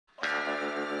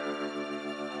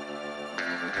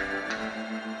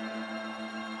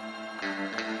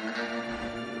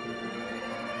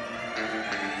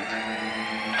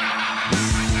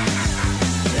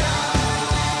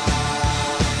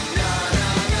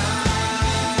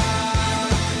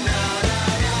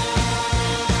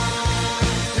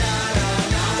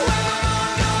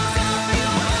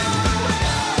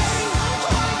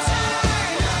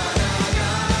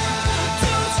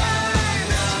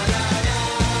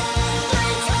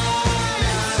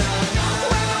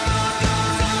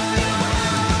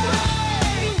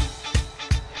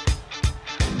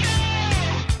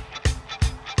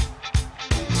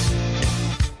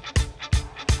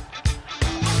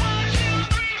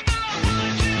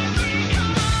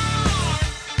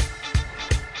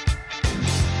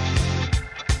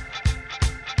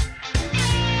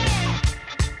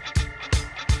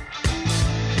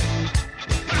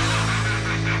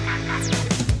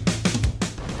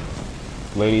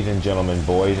Ladies and gentlemen,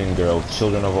 boys and girls,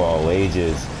 children of all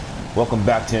ages, welcome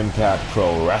back to Impact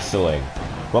Pro Wrestling.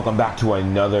 Welcome back to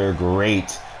another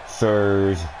great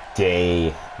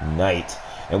Thursday night.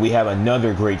 And we have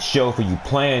another great show for you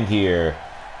planned here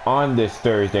on this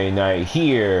Thursday night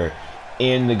here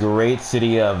in the great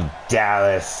city of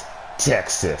Dallas,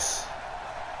 Texas.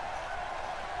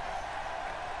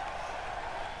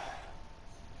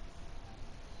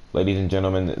 Ladies and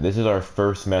gentlemen, this is our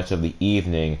first match of the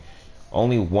evening.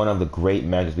 Only one of the great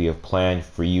matches we have planned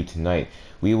for you tonight.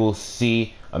 We will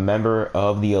see a member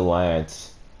of the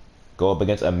Alliance go up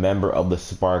against a member of the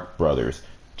Spark Brothers.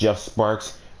 Jeff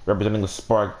Sparks, representing the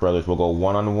Spark Brothers, will go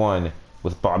one-on-one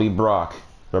with Bobby Brock,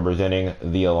 representing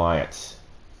the Alliance.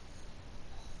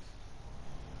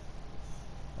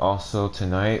 Also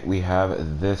tonight, we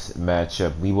have this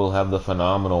matchup. We will have the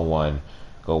phenomenal one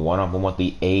go one-on-one with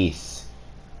the Ace.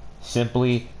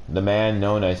 Simply, the man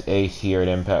known as Ace here at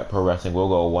Impact Pro Wrestling will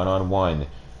go one-on-one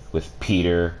with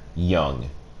Peter Young.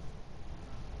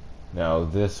 Now,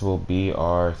 this will be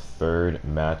our third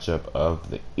matchup of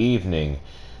the evening.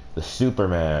 The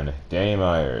Superman, Danny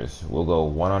Myers, will go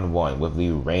one-on-one with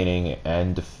the reigning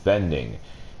and defending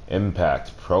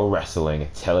Impact Pro Wrestling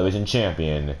Television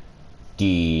Champion,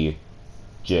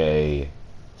 DJ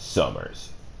Summers.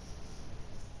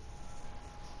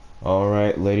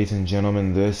 Alright, ladies and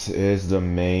gentlemen, this is the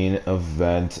main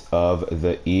event of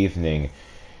the evening.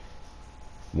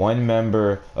 One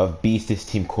member of Beast's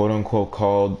team, quote-unquote,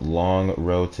 called Long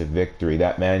Road to Victory,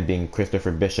 that man being Christopher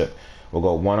Bishop, will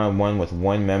go one-on-one with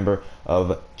one member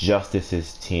of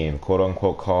Justice's team,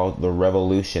 quote-unquote, called The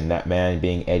Revolution, that man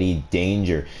being Eddie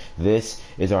Danger. This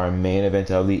is our main event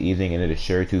of the evening, and it is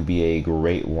sure to be a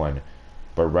great one.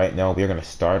 But right now, we are going to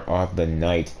start off the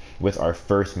night with our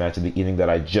first match of the evening that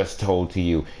I just told to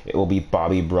you. It will be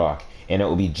Bobby Brock and it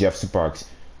will be Jeff Sparks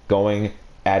going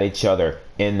at each other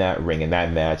in that ring, and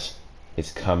that match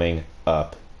is coming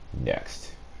up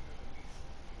next.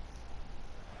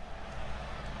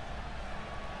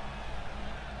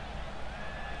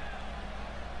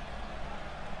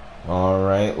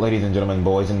 Alright, ladies and gentlemen,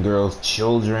 boys and girls,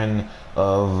 children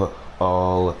of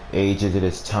all ages, it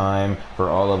is time for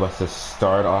all of us to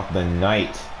start off the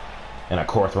night. And of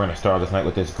course, we're going to start this night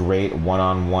with this great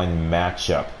one-on-one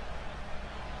matchup.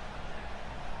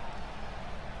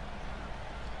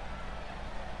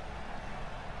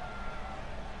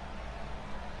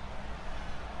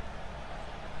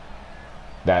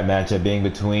 That matchup being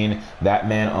between that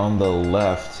man on the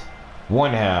left,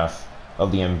 one half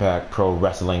of the Impact Pro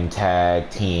Wrestling Tag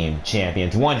Team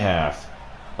Champions, one half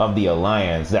of the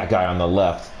Alliance. That guy on the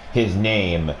left, his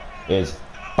name is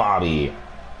Bobby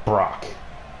Brock.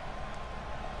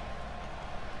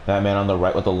 That man on the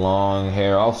right with the long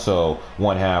hair, also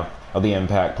one half of the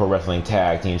Impact Pro Wrestling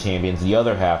Tag Team Champions, the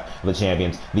other half of the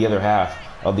champions, the other half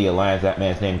of the Alliance. That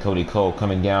man's named Cody Cole,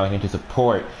 coming down here to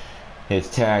support his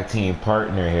tag team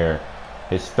partner here,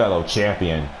 his fellow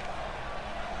champion.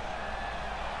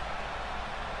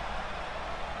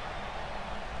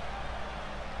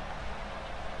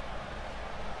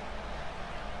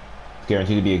 It's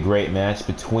guaranteed to be a great match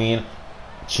between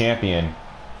champion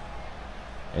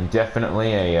and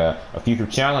definitely a future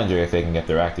challenger if they can get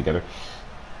their act together.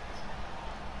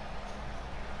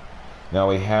 Now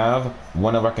we have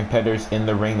one of our competitors in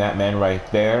the ring, that man right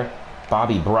there,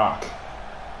 Bobby Brock.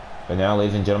 But now,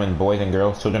 ladies and gentlemen, boys and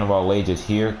girls, children of all ages,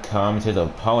 here comes his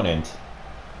opponent.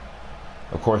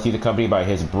 Of course, he's accompanied by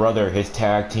his brother, his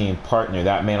tag team partner,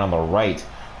 that man on the right,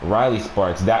 Riley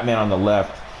Sparks. That man on the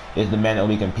left is the man that will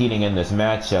be competing in this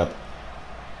matchup,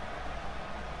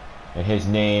 and his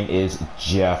name is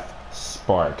Jeff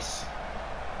Sparks.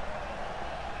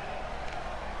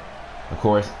 Of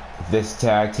course, this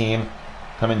tag team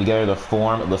coming together to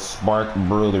form the Spark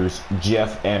Brothers,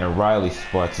 Jeff and Riley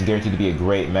Sparks. It's guaranteed to be a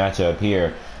great matchup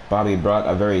here. Bobby Brock,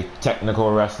 a very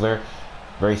technical wrestler,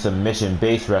 very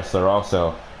submission-based wrestler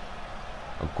also.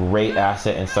 A great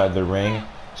asset inside the ring.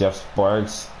 Jeff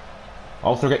Sparks,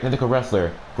 also a great technical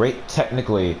wrestler. Great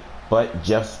technically, but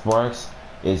Jeff Sparks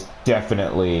is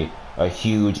definitely a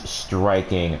huge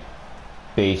striking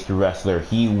based wrestler.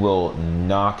 He will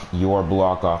knock your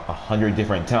block off 100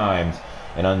 different times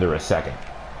in under a second.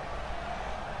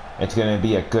 It's going to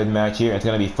be a good match here. It's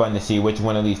going to be fun to see which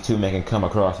one of these two men can come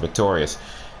across victorious.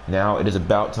 Now it is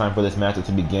about time for this matchup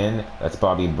to begin. That's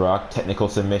Bobby Brock, technical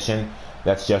submission.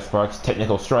 That's Jeff Sparks,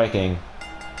 technical striking.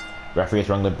 Referee has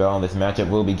rung the bell, and this matchup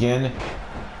will begin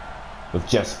with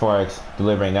Jeff Sparks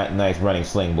delivering that nice running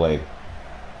sling blade.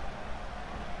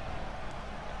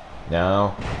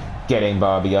 Now, getting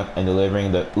Bobby up and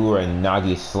delivering the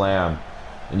Uranagi Slam.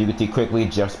 And you can see quickly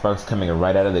Jeff Sparks coming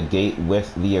right out of the gate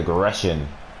with the aggression.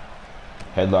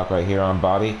 Headlock right here on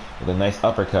Bobby with a nice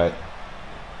uppercut.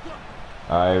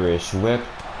 Irish whip.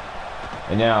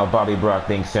 And now Bobby Brock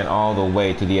being sent all the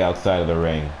way to the outside of the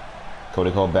ring.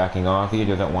 Cody Cole backing off. He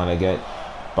doesn't want to get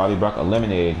Bobby Brock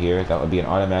eliminated here. That would be an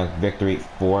automatic victory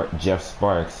for Jeff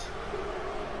Sparks.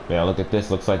 Now look at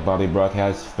this. Looks like Bobby Brock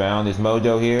has found his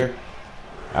mojo here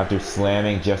after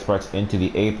slamming Jeff Sparks into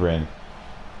the apron.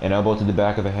 An elbow to the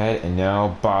back of the head, and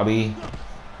now Bobby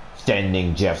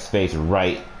sending Jeff's face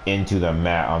right into the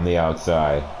mat on the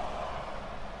outside.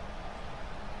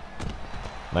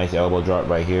 Nice elbow drop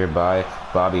right here by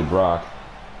Bobby Brock.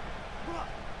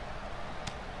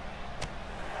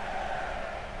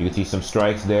 You can see some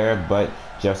strikes there, but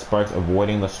Jeff Sparks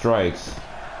avoiding the strikes.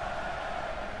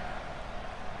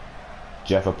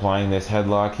 Jeff applying this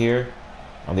headlock here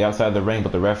on the outside of the ring,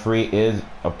 but the referee is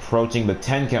approaching the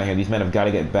 10 count here. These men have got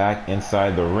to get back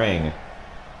inside the ring.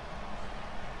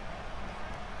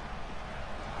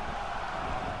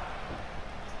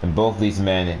 And both these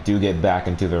men do get back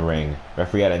into the ring.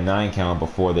 Referee had a 9 count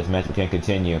before this match can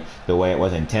continue the way it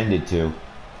was intended to.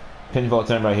 Pinfall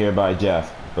attempt right here by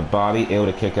Jeff, but Bobby able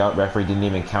to kick out. Referee didn't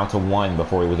even count to 1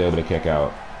 before he was able to kick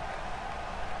out.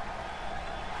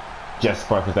 Jeff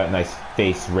Sparks with that nice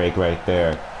face rake right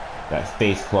there. That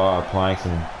face claw applying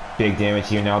some big damage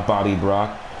here. Now Bobby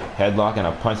Brock, headlock and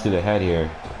a punch to the head here.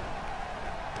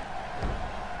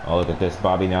 Oh, look at this.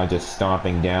 Bobby now just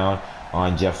stomping down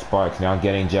on Jeff Sparks. Now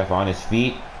getting Jeff on his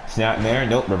feet. Snapmare.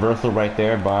 Nope. Reversal right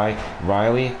there by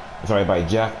by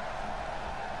Jeff.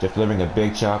 Jeff delivering a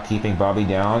big chop, keeping Bobby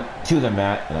down to the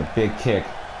mat, and a big kick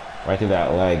right to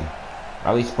that leg.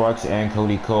 Riley Sparks and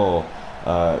Cody Cole,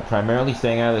 primarily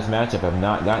staying out of this matchup, have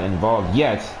not gotten involved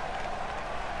yet.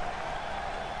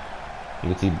 You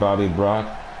can see Bobby Brock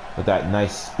with that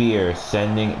nice spear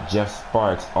sending Jeff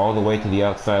Sparks all the way to the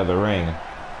outside of the ring.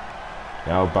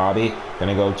 Now Bobby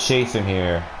gonna go chase him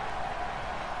here.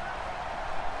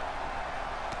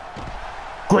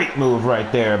 Great move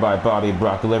right there by Bobby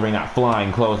Brock, delivering that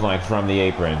flying clothesline from the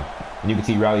apron. And you can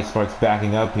see Riley Sparks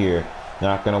backing up here.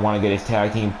 Not gonna want to get his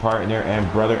tag team partner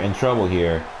and brother in trouble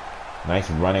here. Nice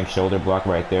running shoulder block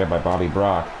right there by Bobby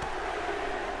Brock.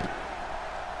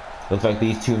 Looks like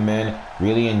these two men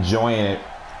really enjoying it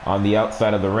on the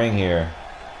outside of the ring here.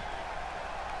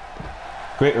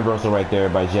 Great reversal right there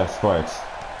by Jeff Sparks.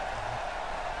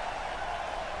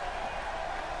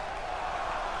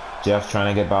 Jeff's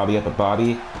trying to get Bobby up, but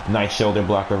Bobby, nice shoulder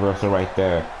block reversal right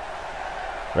there.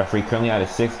 Referee currently at a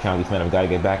 6 count. These men have got to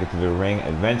get back into the ring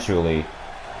eventually.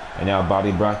 And now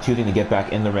Bobby Brock choosing to get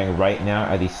back in the ring right now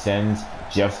as he sends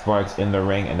Jeff Sparks in the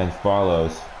ring and then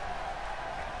follows.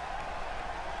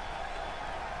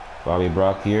 Bobby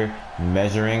Brock here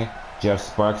measuring. Jeff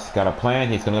Sparks got a plan.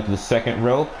 He's going to look to the second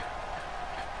rope.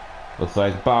 Looks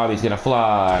like Bobby's going to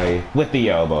fly with the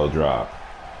elbow drop.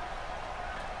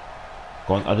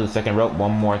 Going up to the second rope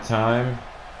one more time.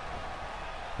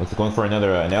 Looks like going for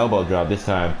an elbow drop this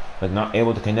time. But not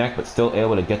able to connect, but still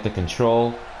able to get the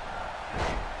control.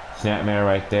 Snapmare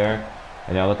right there.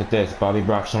 And now look at this. Bobby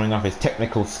Brock showing off his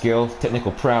technical skills,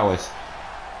 technical prowess,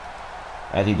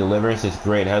 as he delivers this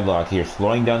great headlock here,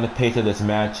 slowing down the pace of this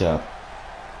matchup.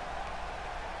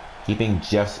 Keeping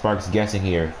Jeff Sparks guessing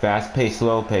here. Fast pace,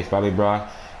 slow pace. Bobby Brock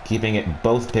keeping it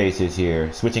both paces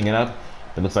here. Switching it up.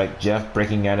 It looks like Jeff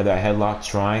breaking out of that headlock,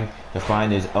 trying to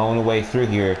find his own way through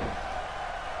here.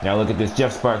 Now look at this.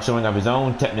 Jeff Sparks showing off his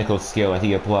own technical skill as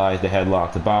he applies the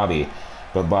headlock to Bobby.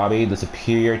 But Bobby, the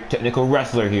superior technical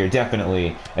wrestler here,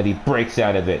 definitely, as he breaks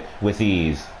out of it with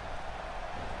ease.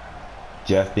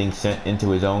 Jeff being sent into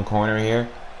his own corner here.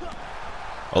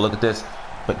 Oh, look at this.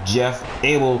 But Jeff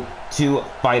able to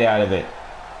fight out of it.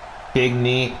 Big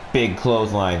knee, big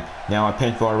clothesline. Now a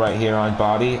pinfall right here on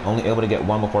Bobby. Only able to get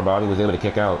one before Bobby was able to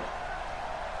kick out.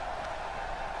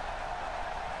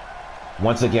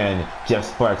 Once again, Jeff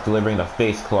Sparks delivering the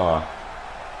face claw.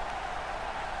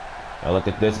 Now look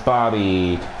at this.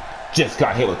 Bobby just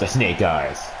got hit with the snake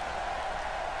eyes.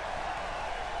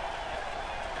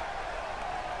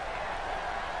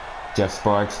 Jeff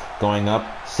Sparks going up,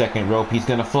 second rope. He's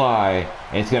going to fly.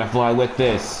 And he's going to fly with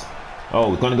this.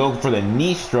 Oh, he's going to go for the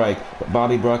knee strike, but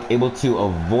Bobby Brock able to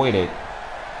avoid it.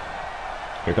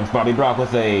 Here comes Bobby Brock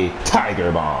with a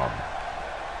Tiger Bomb.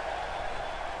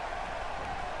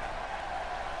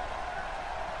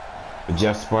 But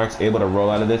Jeff Sparks able to roll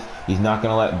out of this. He's not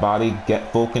going to let Bobby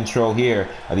get full control here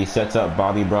as he sets up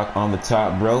Bobby Brock on the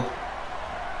top rope.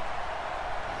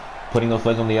 Putting those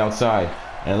legs on the outside.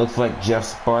 And it looks like Jeff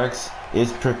Sparks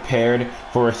is prepared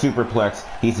for a superplex.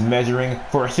 He's measuring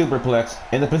for a superplex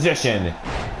in the position.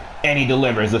 And he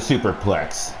delivers the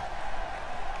superplex.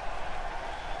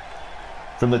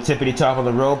 From the tippity top of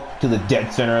the rope to the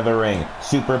dead center of the ring.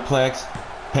 Superplex,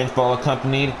 pinfall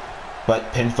accompanied,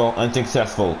 but pinfall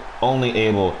unsuccessful. Only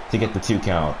able to get the 2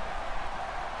 count.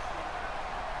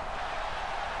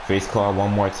 Face claw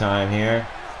one more time here.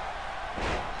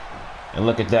 And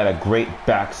look at that, a great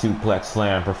back suplex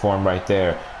slam performed right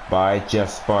there by Jeff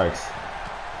Sparks.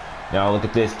 Now look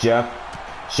at this, Jeff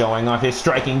showing off his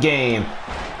striking game.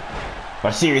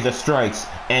 A series of strikes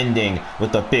ending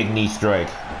with a big knee strike.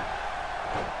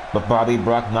 But Bobby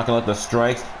Brock not going to let the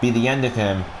strikes be the end of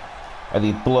him as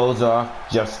he blows off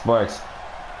Jeff Sparks.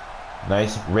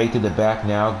 Nice rake to the back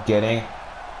now, getting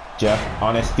Jeff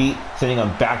on his feet, sending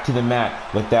him back to the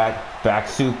mat with that back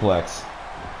suplex.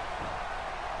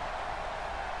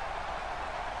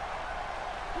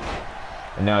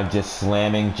 And now just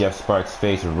slamming Jeff Sparks'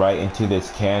 face right into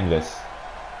this canvas.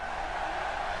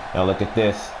 Now look at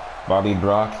this. Bobby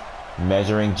Brock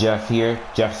measuring Jeff here.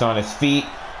 Jeff's on his feet.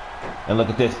 And look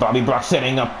at this. Bobby Brock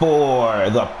setting up for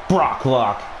the Brock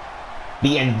Lock.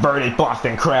 The inverted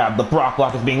Boston Crab. The Brock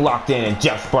Lock is being locked in, and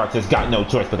Jeff Sparks has got no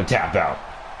choice but to tap out.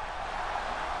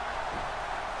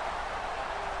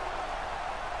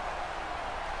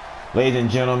 Ladies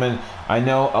and gentlemen, I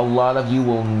know a lot of you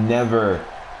will never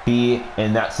be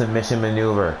in that submission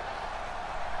maneuver,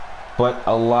 but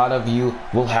a lot of you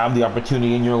will have the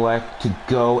opportunity in your life to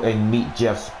go and meet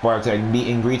Jeff Sparks at meet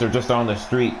and greets or just on the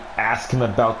street. Ask him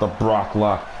about the Brock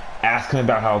Lock. Ask him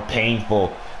about how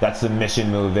painful that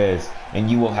submission move is, and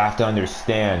you will have to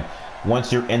understand,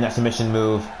 once you're in that submission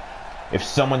move, if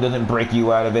someone doesn't break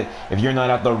you out of it, if you're not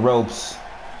at the ropes,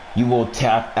 you will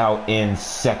tap out in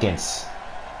seconds.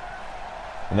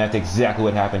 And that's exactly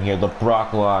what happened here. The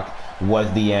Brock Lock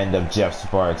was the end of Jeff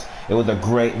Sparks. It was a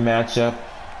great matchup.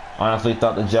 Honestly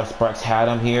thought that Jeff Sparks had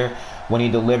him here when he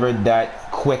delivered that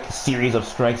quick series of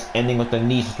strikes ending with the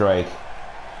knee strike.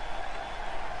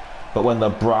 But when the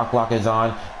Brock Lock is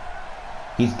on,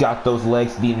 he's got those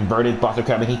legs, the inverted Boston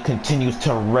Crab, and he continues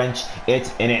to wrench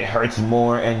it, and it hurts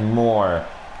more and more.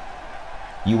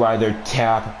 You either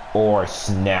tap or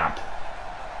snap.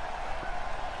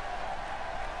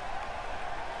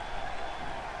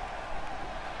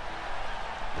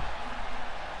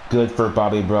 Good for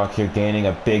Bobby Brock here, gaining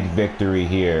a big victory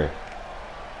here.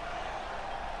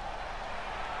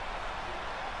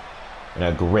 And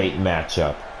a great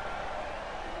matchup.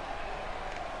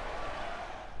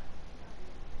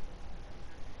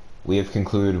 We have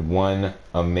concluded one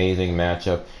amazing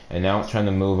matchup, and now it's trying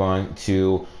to move on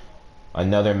to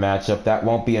another matchup that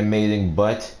won't be amazing,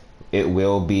 but it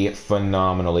will be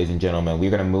phenomenal, ladies and gentlemen.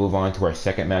 We're going to move on to our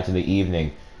second match of the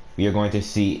evening. We are going to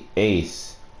see Ace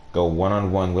go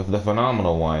one-on-one with the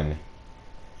phenomenal one,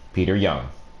 Peter Young.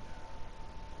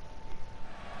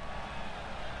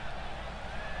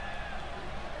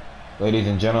 Ladies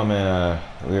and gentlemen,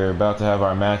 we're about to have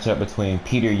our matchup between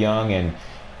Peter Young and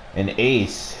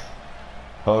Ace.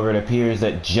 However, it appears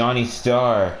that Johnny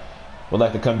Starr would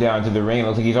like to come down to the ring. It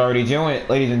looks like he's already doing it.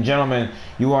 Ladies and gentlemen,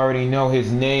 you already know his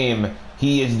name.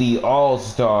 He is the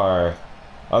All-Star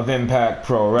of Impact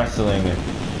Pro Wrestling.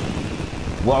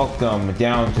 Welcome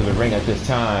down to the ring at this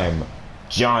time,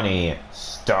 Johnny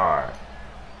Starr.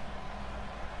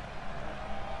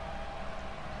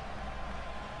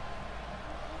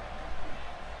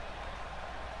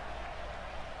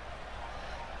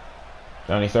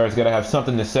 Johnny Starr's got to have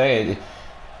something to say.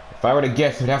 If I were to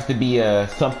guess, it would have to be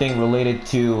something related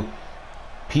to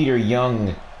Peter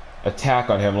Young's attack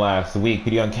on him last week.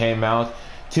 Peter Young came out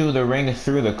to the ring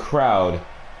through the crowd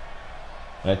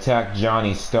and attack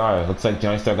Johnny Starr. Looks like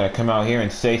Johnny Starr gonna come out here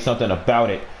and say something about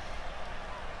it.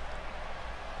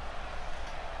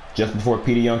 Just before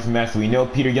Peter Young's match, we know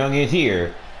Peter Young is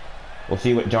here. We'll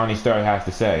see what Johnny Starr has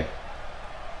to say.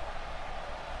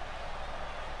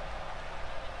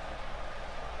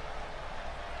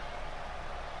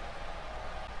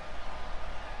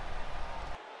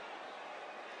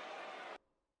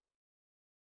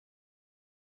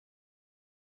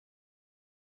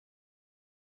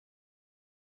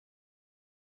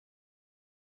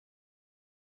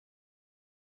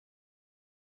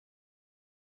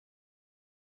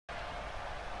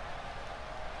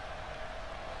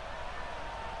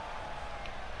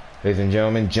 Ladies and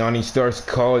gentlemen, Johnny Starr's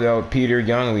called out Peter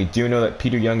Young. We do know that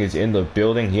Peter Young is in the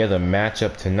building. He has a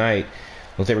matchup tonight.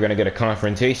 Looks like we're going to get a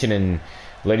confrontation. And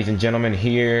ladies and gentlemen,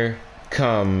 here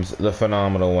comes the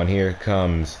phenomenal one. Here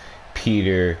comes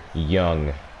Peter Young.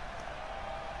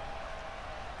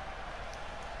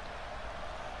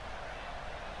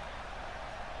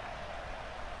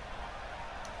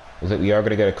 Looks like we are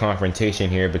going to get a confrontation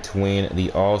here between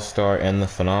the All-Star and the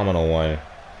phenomenal one.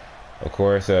 Of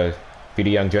course, Peter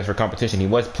Young dressed for competition. He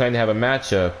was planning to have a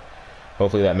matchup.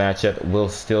 Hopefully that matchup will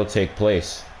still take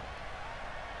place.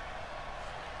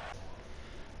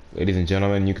 Ladies and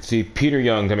gentlemen, you can see Peter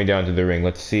Young coming down to the ring.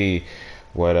 Let's see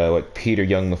what Peter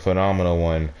Young, the phenomenal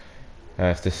one,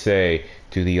 has to say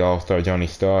to the All-Star Johnny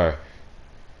Starr.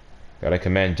 Gotta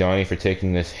commend Johnny for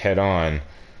taking this head on.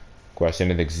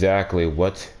 Question is exactly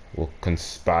what will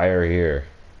conspire here.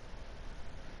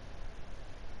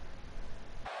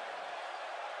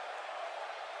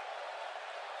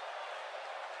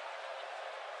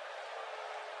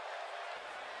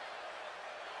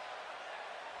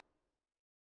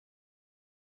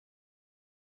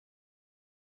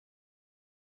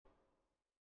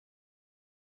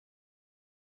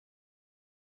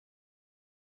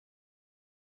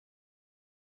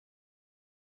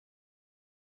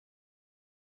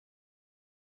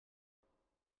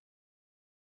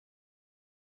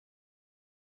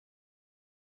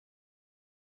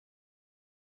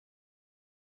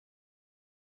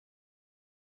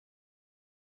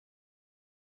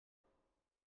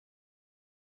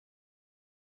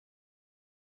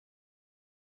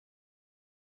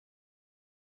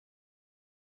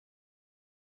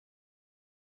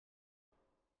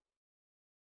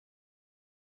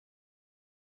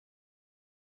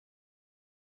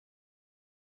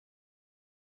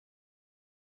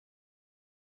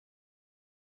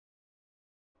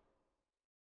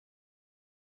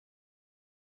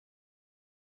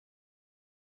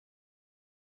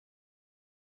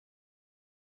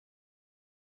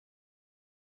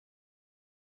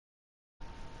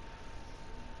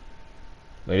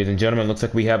 Ladies and gentlemen, looks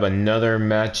like we have another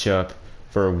matchup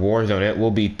for Warzone. It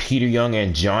will be Peter Young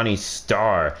and Johnny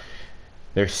Starr.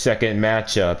 Their second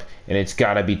matchup, and it's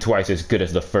gotta be twice as good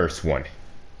as the first one.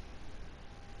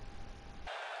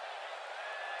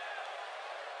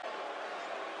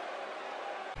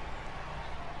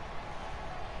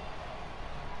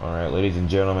 Alright, ladies and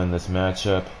gentlemen, this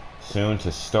matchup soon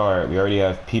to start. We already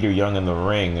have Peter Young in the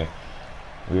ring.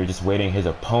 We are just waiting his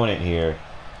opponent here.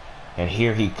 And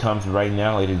here he comes right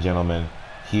now, ladies and gentlemen.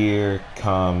 Here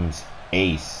comes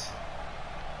Ace.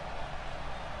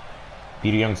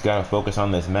 Peter Young's got to focus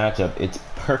on this matchup. It's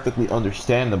perfectly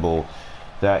understandable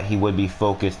that he would be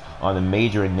focused on the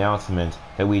major announcement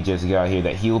that we just got here,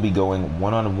 that he will be going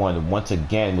one-on-one once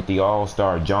again with the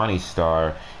All-Star Johnny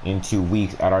Starr in 2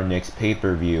 weeks at our next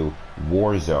pay-per-view,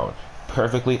 Warzone.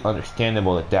 Perfectly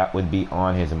understandable that that would be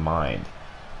on his mind.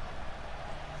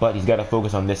 But he's got to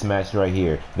focus on this match right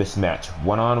here. This match,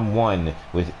 one-on-one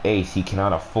with Ace. He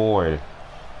cannot afford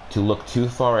to look too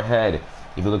far ahead.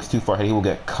 If he looks too far ahead, he will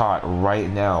get caught right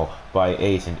now by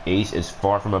Ace. And Ace is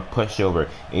far from a pushover.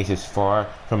 Ace is far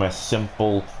from a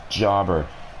simple jobber.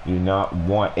 You do not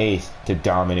want Ace to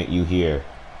dominate you here.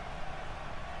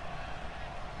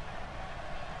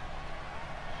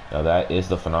 Now that is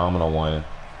the phenomenal one.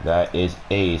 That is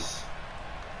Ace.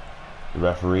 The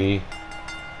referee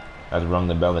has rung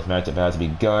the bell. This matchup has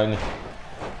begun.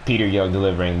 Peter Young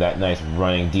delivering that nice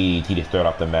running DDT to start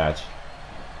off the match.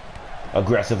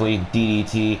 Aggressively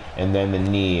DDT and then the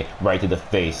knee right to the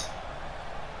face.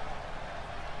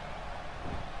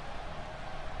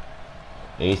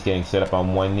 Ace getting set up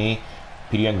on one knee.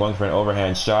 Peter Young going for an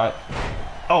overhand shot.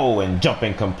 Oh, and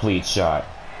jumping complete shot.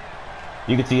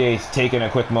 You can see Ace taking a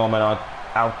quick moment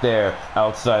out there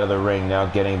outside of the ring, now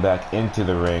getting back into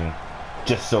the ring,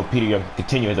 just so Peter Young can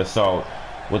continue his assault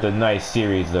with a nice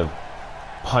series of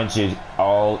punches,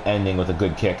 all ending with a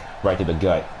good kick right to the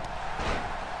gut.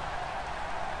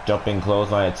 Jumping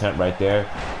clothesline attempt right there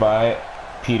by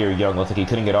Peter Young. Looks like he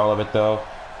couldn't get all of it though.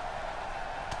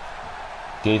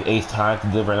 Gave Ace time to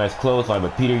deliver a nice clothesline,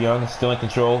 but Peter Young still in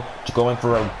control, going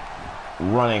for a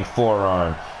running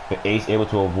forearm. But Ace able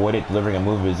to avoid it, delivering a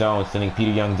move of his own, sending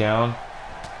Peter Young down.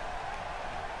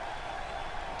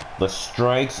 The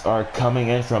strikes are coming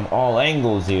in from all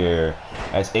angles here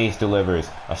as Ace delivers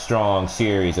a strong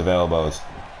series of elbows.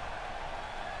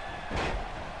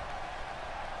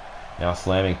 Now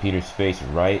slamming Peter's face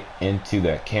right into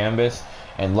that canvas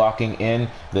and locking in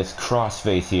this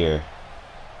crossface here.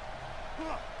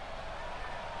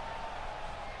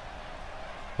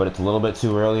 But it's a little bit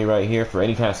too early right here for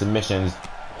any kind of submissions,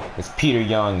 as Peter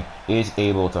Young is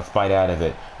able to fight out of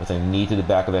it with a knee to the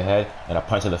back of the head and a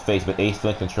punch to the face, but Ace still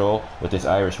in control with this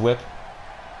Irish whip.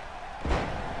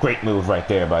 Great move right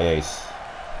there by Ace.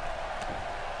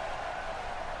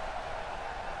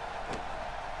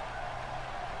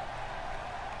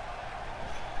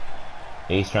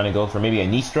 Ace trying to go for maybe a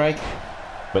knee strike,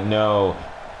 but no.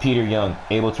 Peter Young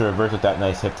able to reverse with that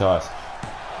nice hip toss.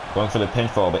 Going for the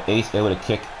pinfall, but Ace able to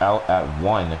kick out at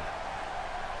one.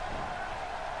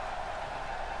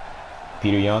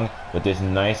 Peter Young with this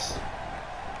nice...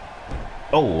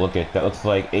 Oh, look at that. Looks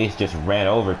like Ace just ran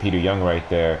over Peter Young right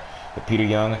there. But Peter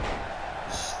Young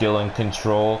still in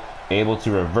control, able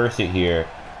to reverse it here.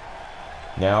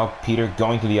 Now Peter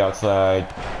going to the outside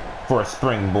for a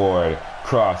springboard.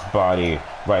 Crossbody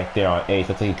right there on Ace.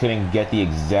 Looks like he couldn't get the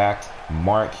exact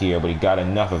mark here, but he got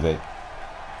enough of it.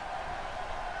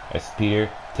 As Peter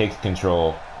takes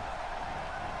control.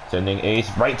 Sending Ace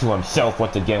right to himself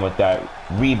once again with that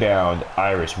rebound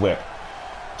Irish whip.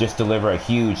 Just deliver a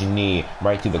huge knee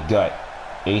right to the gut.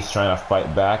 Ace trying to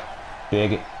fight back.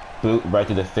 Big boot right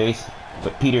to the face.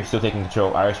 But Peter still taking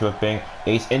control. Irish whipping.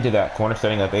 Ace into that corner.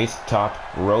 Setting up Ace. Top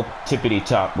rope. Tippity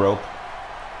top rope.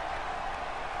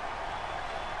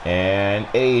 And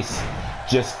Ace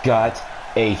just got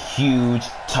a huge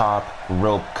top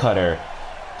rope cutter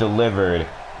delivered.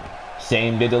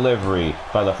 Same day delivery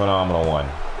by the Phenomenal One.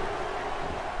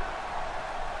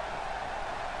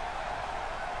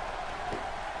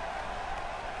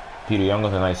 Peter Young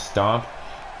with a nice stomp.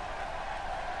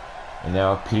 And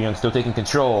now Peter Young still taking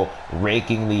control,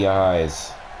 raking the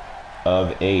eyes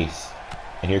of Ace.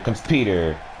 And here comes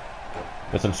Peter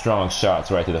with some strong shots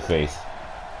right to the face.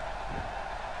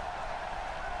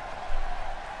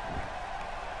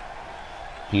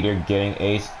 Peter getting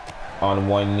Ace on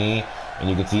one knee, and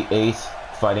you can see Ace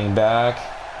fighting back.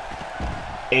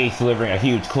 Ace delivering a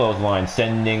huge clothesline,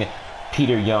 sending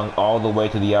Peter Young all the way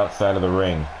to the outside of the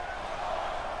ring.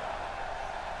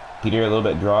 Peter a little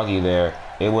bit groggy there,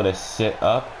 able to sit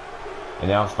up, and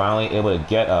now finally able to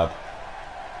get up.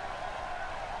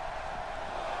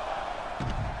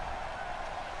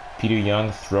 Peter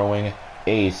Young throwing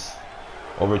Ace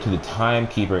over to the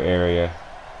timekeeper area.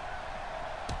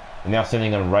 And now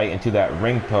sending him right into that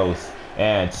ring post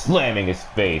and slamming his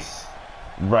face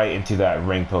right into that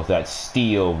ring post, that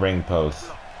steel ring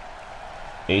post.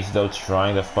 Ace though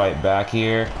trying to fight back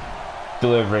here,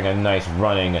 delivering a nice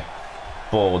running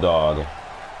bulldog.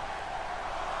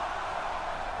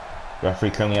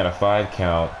 Referee currently at a 5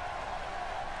 count.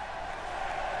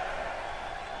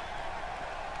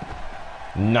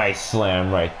 Nice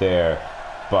slam right there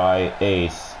by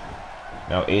Ace.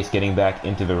 Now Ace getting back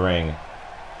into the ring.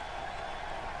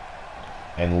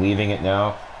 And leaving it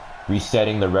now,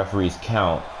 resetting the referee's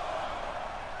count.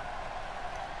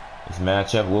 This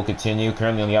matchup will continue.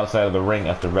 Currently on the outside of the ring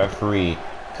after referee.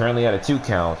 Currently at a 2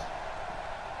 count.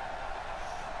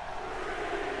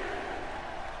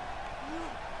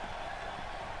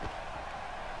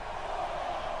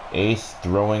 Ace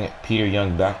throwing Peter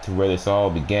Young back to where this all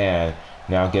began.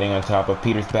 Now getting on top of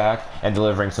Peter's back and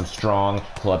delivering some strong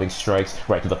clubbing strikes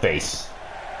right to the face.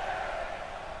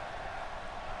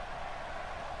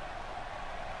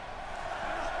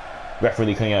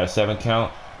 Referee coming out of 7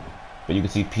 count. But you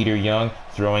can see Peter Young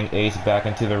throwing Ace back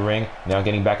into the ring. Now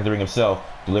getting back in the ring himself.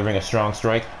 Delivering a strong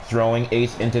strike. Throwing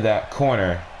Ace into that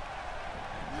corner.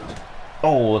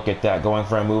 Oh, look at that. Going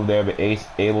for a move there, but Ace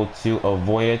able to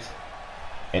avoid it.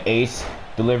 And Ace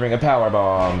delivering a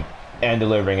powerbomb and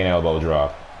delivering an elbow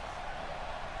drop.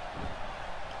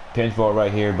 Pinfall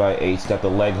right here by Ace. Got the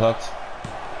leg hooked.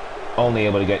 Only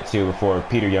able to get 2 before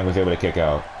Peter Young was able to kick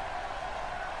out.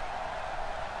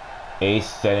 Ace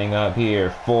setting up here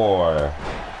for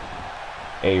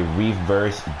a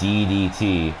reverse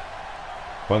DDT.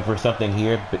 Going for something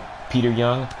here, but Peter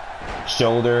Young,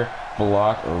 shoulder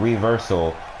block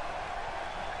reversal.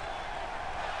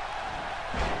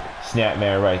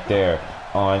 Snapmare right there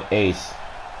on Ace.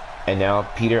 And now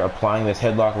Peter applying this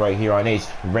headlock right here on Ace,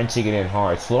 wrenching it in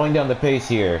hard, slowing down the pace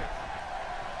here.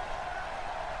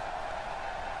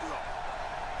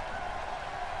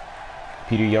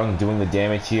 Peter Young doing the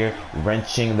damage here,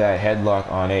 wrenching that headlock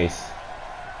on Ace.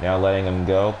 Now letting him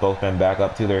go. Both men back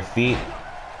up to their feet.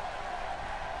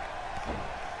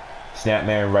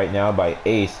 Snapmare right now by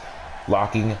Ace,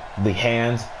 locking the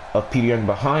hands of Peter Young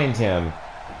behind him.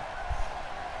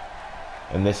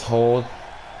 And this hold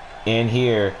in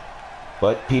here,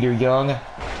 but Peter Young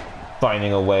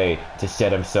finding a way to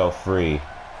set himself free.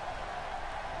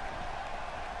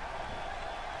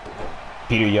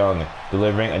 Peter Young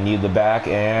delivering a knee to the back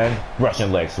and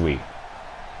Russian leg sweep.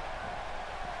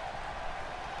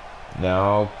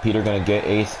 Now Peter gonna get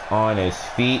Ace on his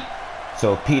feet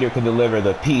so Peter can deliver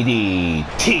the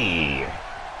PDT.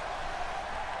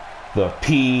 The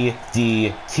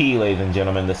PDT, ladies and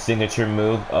gentlemen, the signature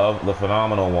move of the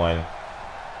Phenomenal One.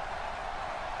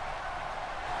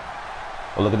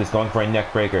 Oh, look at this, going for a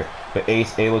neck breaker, but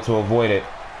Ace able to avoid it.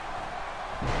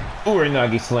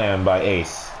 Uranagi slam by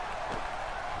Ace.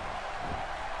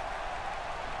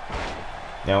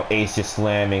 Now Ace just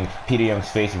slamming Peter Young's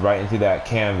face right into that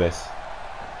canvas.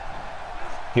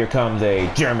 Here comes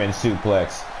a German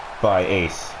suplex by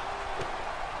Ace.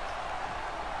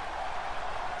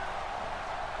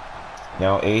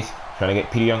 Now Ace trying to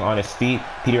get Peter Young on his feet.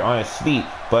 Peter on his feet,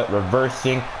 but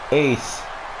reversing Ace.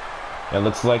 It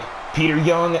looks like Peter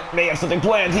Young may have something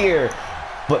planned here,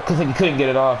 but looks like he couldn't get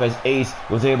it off as Ace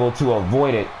was able to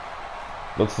avoid it.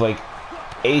 Looks like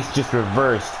Ace just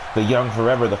reversed the Young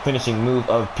Forever, the finishing move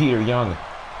of Peter Young.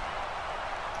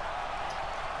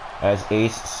 As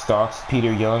Ace stalks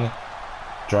Peter Young,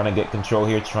 trying to get control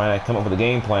here, trying to come up with a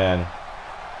game plan.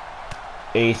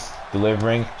 Ace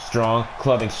delivering strong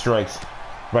clubbing strikes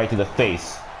right to the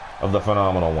face of the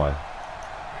Phenomenal One.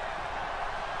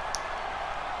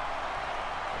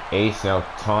 Ace now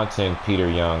taunting Peter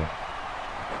Young.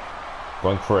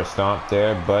 Going for a stomp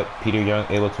there, but Peter Young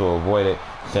able to avoid it,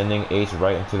 sending Ace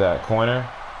right into that corner.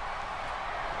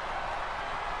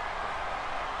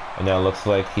 And now it looks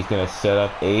like he's going to set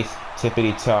up Ace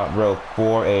tippity top rope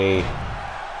for a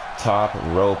top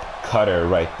rope cutter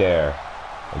right there.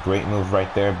 A great move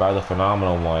right there by the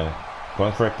Phenomenal One.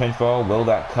 Going for a pinfall. Will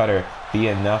that cutter be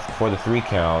enough for the 3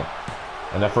 count?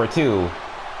 Enough for a 2.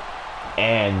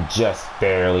 And just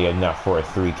barely enough for a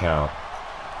 3 count.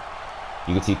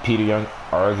 You can see Peter Young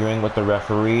arguing with the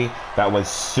referee. That was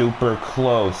super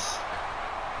close.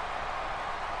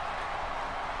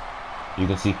 You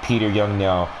can see Peter Young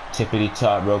now, tippity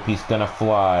top rope, he's gonna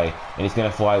fly, and he's gonna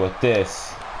fly with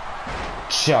this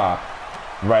chop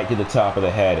right to the top of the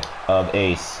head of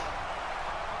Ace.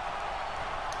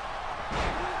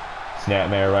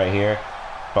 Snapmare right here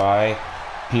by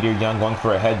Peter Young, going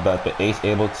for a headbutt, but Ace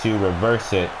able to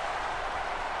reverse it.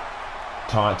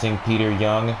 Taunting Peter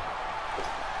Young.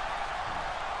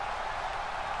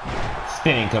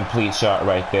 Spinning complete shot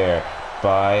right there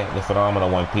by the Phenomenal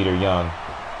One, Peter Young.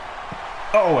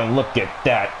 Oh, and look at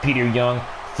that. Peter Young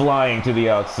flying to the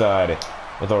outside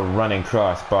with a running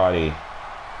crossbody.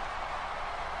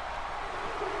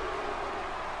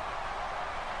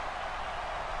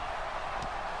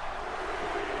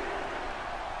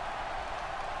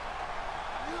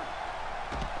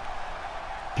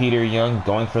 Peter Young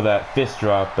going for that fist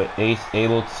drop, but Ace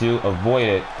able to avoid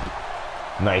it.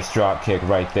 Nice drop kick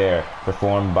right there,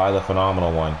 performed by the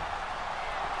Phenomenal One.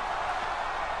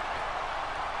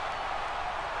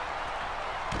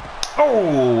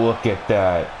 Oh, look at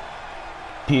that.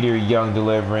 Peter Young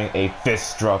delivering a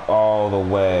fist drop all the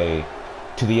way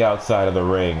to the outside of the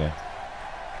ring.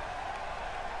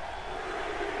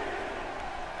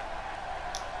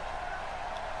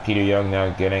 Peter Young now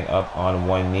getting up on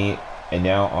one knee and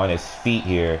now on his feet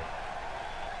here.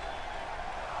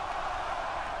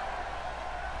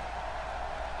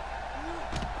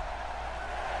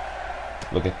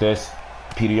 Look at this.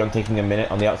 Peter Young taking a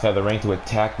minute on the outside of the ring to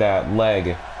attack that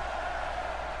leg.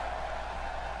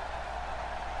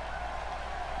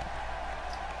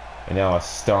 And now a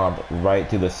stomp right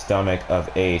to the stomach of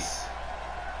Ace.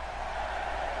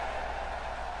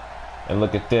 And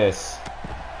look at this.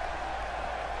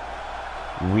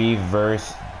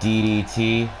 Reverse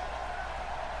DDT.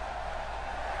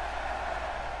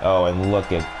 Oh, and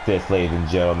look at this, ladies and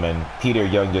gentlemen. Peter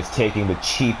Young just taking the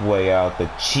cheap way out, the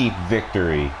cheap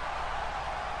victory.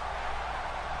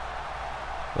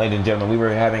 Ladies and gentlemen, we were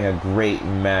having a great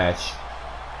match.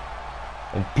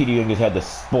 And Peter Young just had to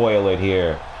spoil it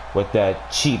here with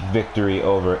that cheap victory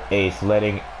over Ace,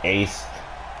 letting Ace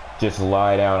just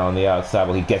lie down on the outside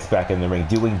while he gets back in the ring,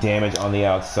 doing damage on the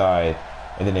outside,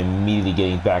 and then immediately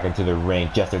getting back into the ring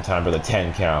just in time for the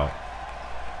 10 count.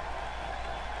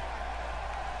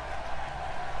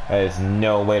 That is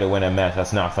no way to win a match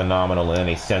that's not phenomenal in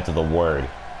any sense of the word.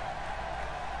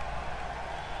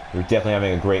 We're definitely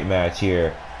having a great match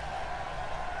here.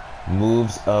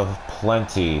 Moves of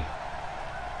plenty.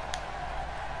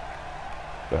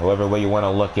 But however way you want to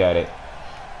look at it,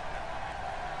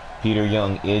 Peter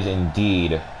Young is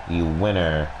indeed the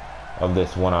winner of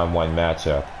this one-on-one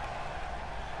matchup.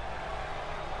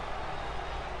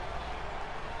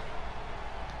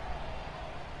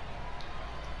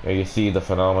 There you see the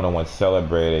Phenomenal One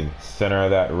celebrating, center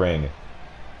of that ring.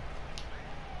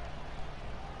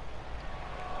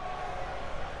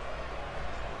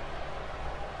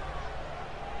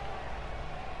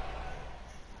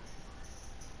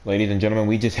 Ladies and gentlemen,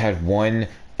 we just had one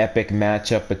epic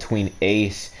matchup between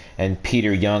Ace and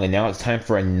Peter Young, and now it's time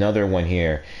for another one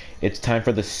here. It's time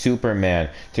for the Superman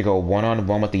to go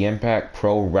one-on-one with the Impact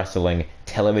Pro Wrestling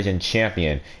Television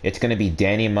Champion. It's going to be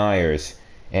Danny Myers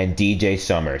and DJ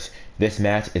Summers. This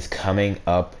match is coming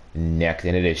up next,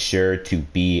 and it is sure to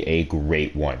be a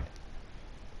great one.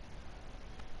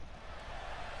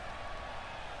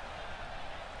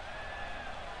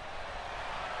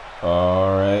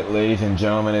 Alright, ladies and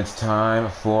gentlemen, it's time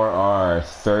for our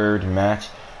third match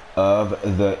of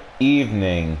the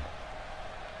evening.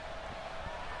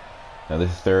 Now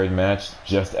this third match,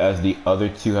 just as the other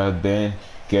two have been,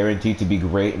 guaranteed to be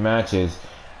great matches.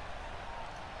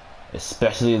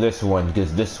 Especially this one,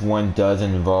 because this one does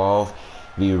involve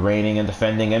the reigning and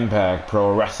defending Impact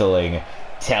Pro Wrestling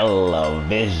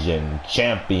Television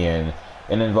Champion.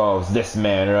 It involves this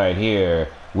man right here.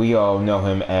 We all know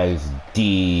him as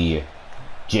DJ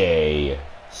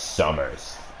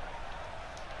Summers.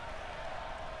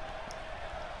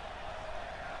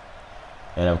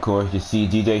 And of course, you see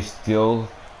DJ still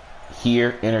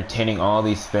here entertaining all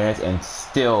these fans and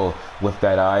still with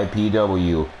that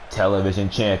IPW Television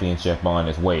Championship on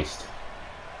his waist.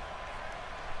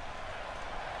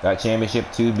 That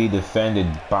championship to be defended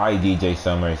by DJ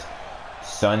Summers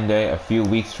Sunday, a few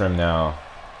weeks from now,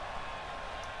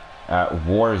 at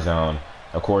Warzone.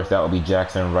 Of course, that will be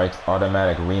Jackson Wright's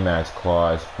automatic rematch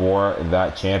clause for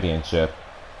that championship.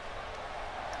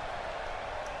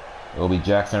 It will be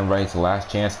Jackson Wright's last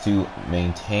chance to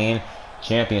maintain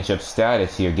championship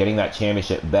status here, getting that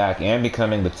championship back and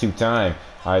becoming the two-time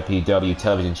IPW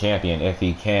Television Champion if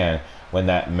he can win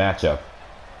that matchup.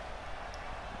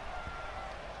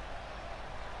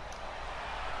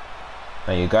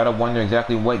 Now you gotta wonder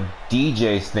exactly what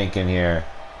DJ's thinking here.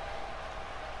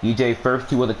 DJ first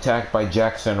he was attacked by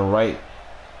Jackson Wright.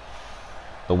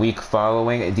 The week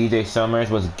following, DJ Summers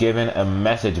was given a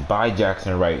message by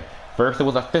Jackson Wright. First it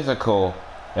was a physical,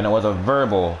 then it was a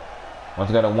verbal.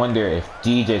 One's gotta wonder if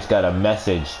DJ's got a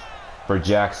message for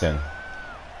Jackson.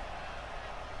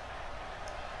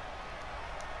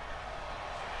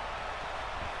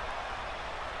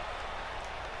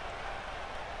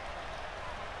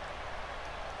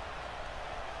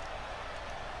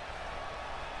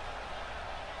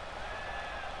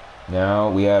 Now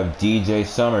we have DJ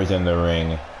Summers in the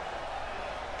ring.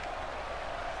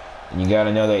 And you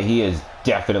gotta know that he is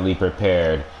definitely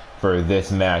prepared for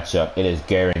this matchup. It is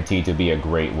guaranteed to be a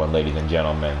great one, ladies and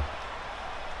gentlemen.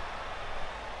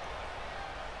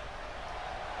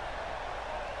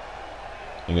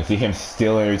 You can see him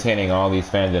still entertaining all these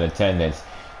fans in attendance.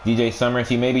 DJ Summers,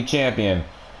 he may be champion,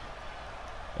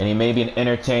 and he may be an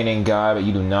entertaining guy, but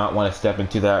you do not want to step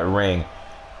into that ring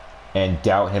and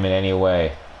doubt him in any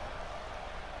way.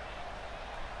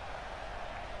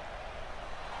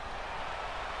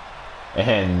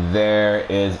 And there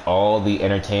is all the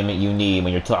entertainment you need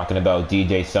when you're talking about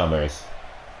DJ Summers.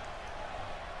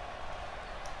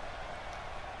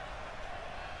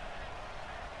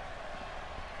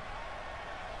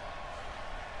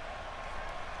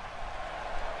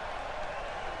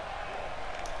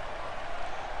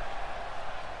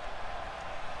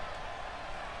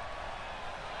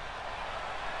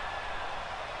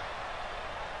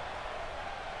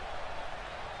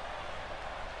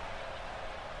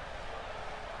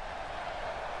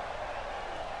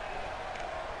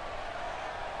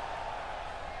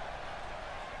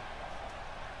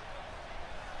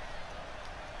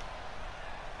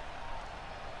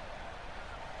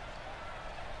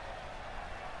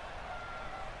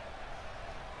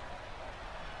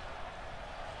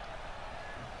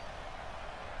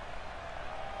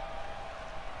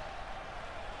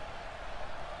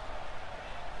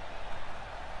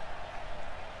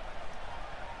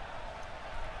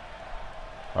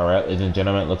 Alright, ladies and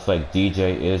gentlemen, it looks like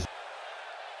DJ is...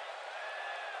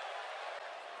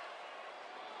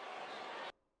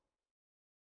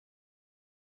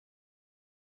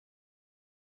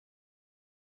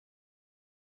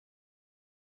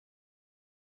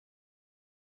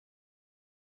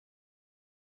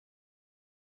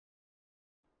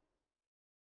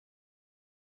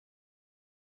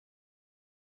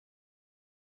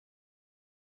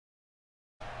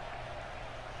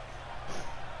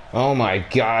 Oh my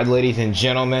God, ladies and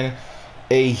gentlemen,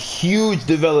 a huge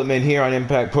development here on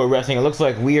Impact Pro Wrestling. It looks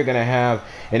like we are going to have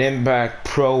an Impact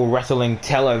Pro Wrestling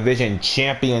Television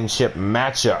Championship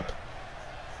matchup.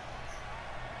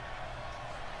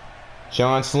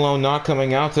 John Sloan not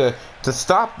coming out to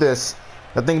stop this.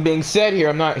 Nothing being said here.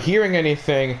 I'm not hearing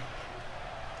anything.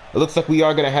 It looks like we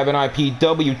are going to have an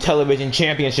IPW Television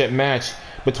Championship match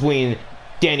between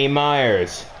Danny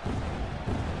Myers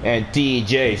and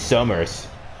DJ Summers.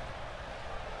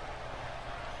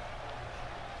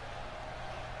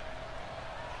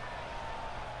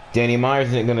 Danny Myers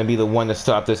isn't going to be the one to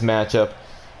stop this matchup.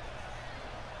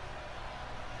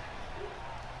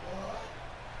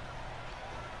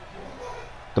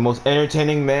 The most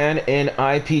entertaining man in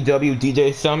IPW,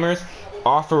 DJ Summers,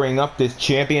 offering up this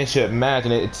championship match,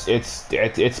 and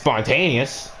it's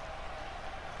spontaneous.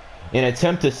 In an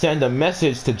attempt to send a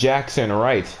message to Jackson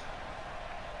Wright.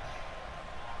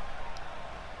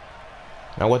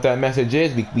 Now what that message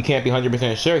is, we can't be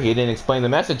 100% sure. He didn't explain the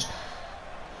message.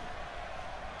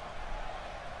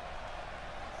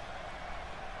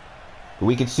 But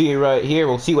we can see it right here.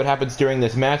 We'll see what happens during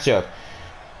this matchup.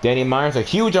 Danny Myers, a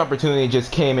huge opportunity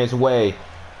just came his way.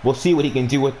 We'll see what he can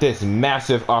do with this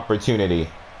massive opportunity.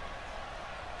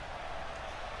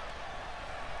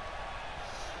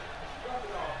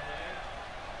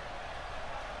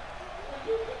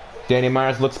 Danny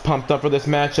Myers looks pumped up for this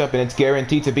matchup, and it's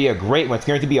guaranteed to be a great one. It's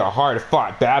guaranteed to be a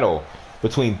hard-fought battle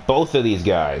between both of these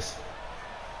guys.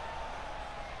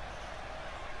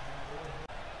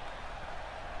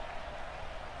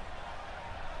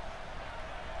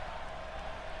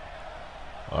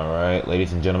 Alright,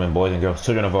 ladies and gentlemen, boys and girls,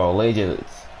 children of all ages,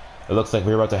 it looks like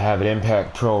we're about to have an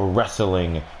Impact Pro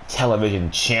Wrestling Television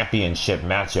Championship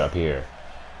matchup here.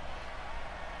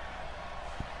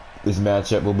 This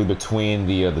matchup will be between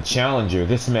the challenger,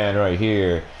 this man right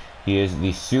here. He is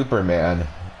the Superman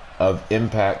of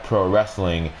Impact Pro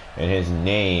Wrestling, and his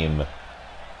name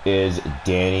is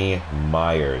Danny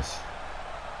Myers.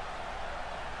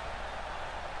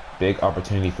 Big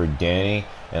opportunity for Danny,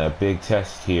 and a big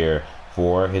test here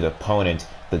for his opponent,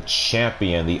 the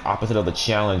champion, the opposite of the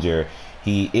challenger.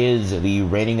 He is the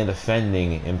reigning and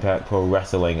defending Impact Pro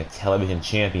Wrestling Television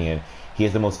Champion. He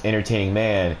is the most entertaining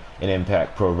man in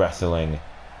Impact Pro Wrestling.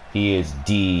 He is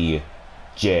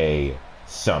DJ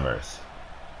Summers.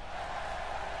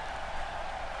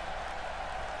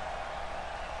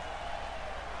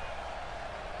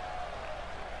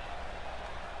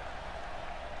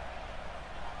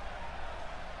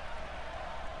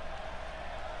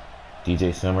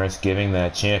 DJ Summers giving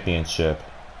that championship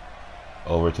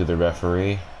over to the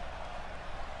referee.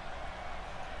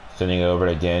 Sending it over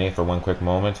to Danny for one quick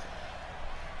moment.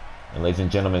 And ladies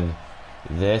and gentlemen,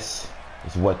 this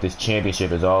is what this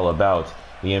championship is all about.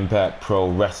 The Impact Pro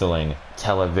Wrestling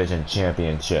Television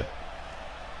Championship.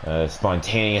 A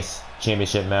spontaneous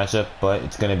championship matchup, but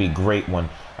it's going to be a great one.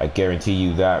 I guarantee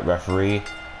you that. Referee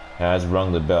has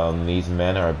rung the bell, and these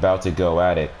men are about to go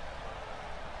at it.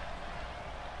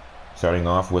 Starting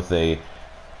off with a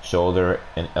shoulder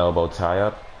and elbow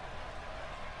tie-up.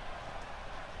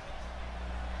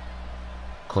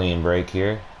 Clean break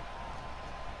here.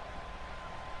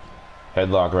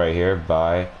 Headlock right here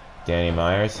by Danny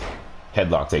Myers.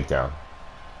 Headlock takedown.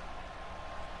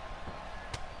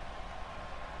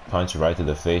 Punch right to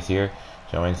the face here.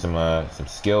 Showing some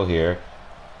skill here.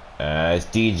 As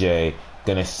DJ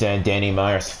gonna send Danny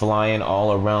Myers flying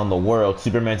all around the world.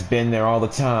 Superman's been there all the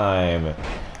time.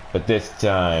 But this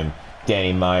time,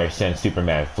 Danny Myers sends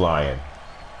Superman flying.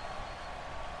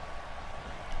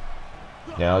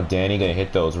 Now Danny gonna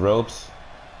hit those ropes.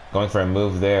 Going for a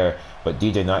move there, but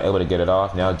DJ not able to get it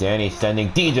off. Now Danny sending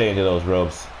DJ into those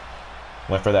ropes.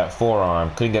 Went for that forearm.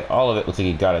 Couldn't get all of it. Looks like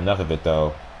he got enough of it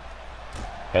though.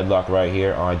 Headlock right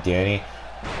here on Danny.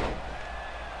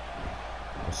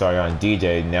 Sorry, on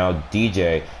DJ. Now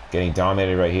DJ getting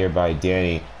dominated right here by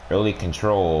Danny. Early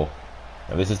control.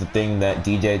 Now this is the thing that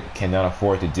DJ cannot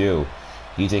afford to do.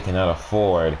 DJ cannot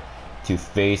afford to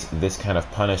face this kind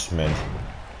of punishment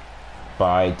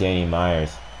by Danny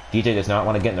Myers. DJ does not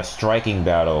want to get in a striking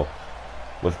battle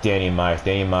with Danny Myers.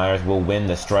 Danny Myers will win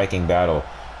the striking battle.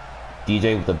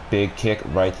 DJ with a big kick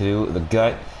right to the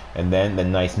gut, and then the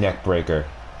nice neck breaker.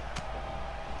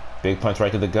 Big punch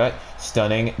right to the gut,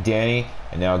 stunning Danny,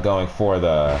 and now going for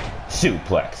the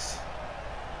suplex.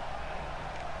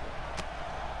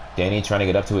 Danny trying to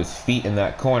get up to his feet in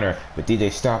that corner, but DJ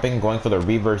stopping, going for the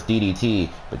reverse DDT,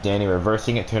 but Danny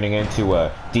reversing it, turning into a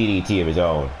DDT of his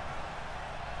own.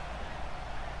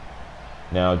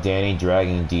 Now Danny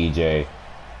dragging DJ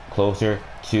closer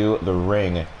to the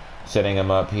ring, setting him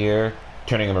up here,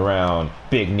 turning him around,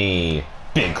 big knee,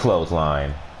 big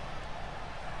clothesline.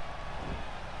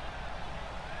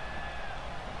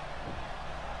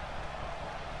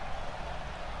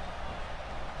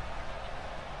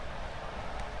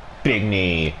 Big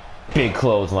knee, big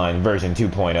clothesline version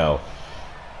 2.0.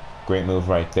 Great move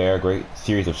right there, great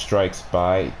series of strikes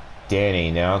by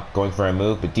Danny. Now going for a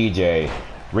move, but DJ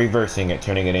reversing it,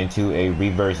 turning it into a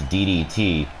reverse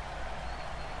DDT.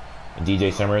 And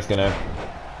DJ Summers gonna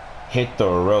hit the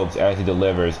ropes as he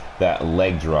delivers that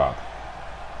leg drop.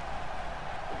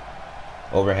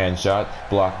 Overhand shot,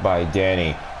 blocked by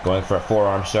Danny. Going for a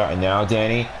forearm shot, and now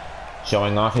Danny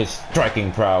showing off his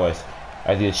striking prowess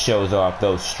as he just shows off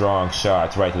those strong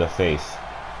shots right to the face.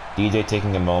 DJ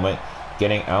taking a moment,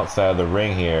 getting outside of the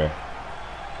ring here.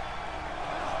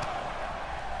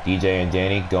 DJ and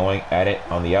Danny going at it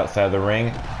on the outside of the ring,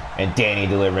 and Danny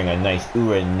delivering a nice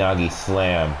Uranagi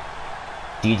slam.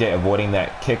 DJ avoiding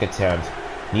that kick attempt.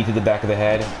 Knee to the back of the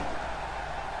head.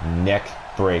 Neck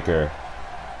breaker.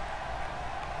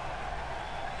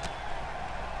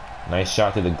 Nice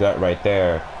shot to the gut right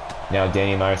there. Now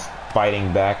Danny Myers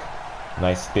fighting back.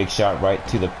 Nice big shot right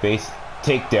to the face.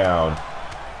 Takedown.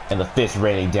 And the fist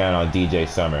raining down on DJ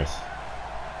Summers.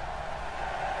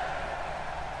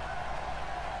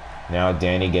 Now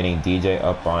Danny getting DJ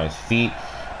up on his feet.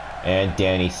 And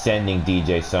Danny sending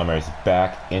DJ Summers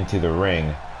back into the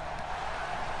ring.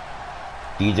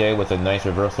 DJ with a nice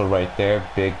reversal right there.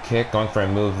 Big kick. Going for a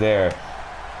move there.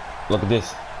 Look at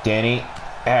this. Danny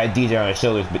had DJ on his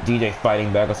shoulders, but DJ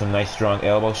fighting back with some nice strong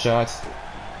elbow shots.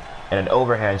 And an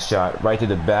overhand shot right to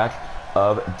the back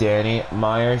of Danny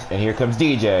Myers. And here comes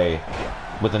DJ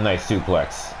with a nice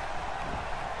suplex.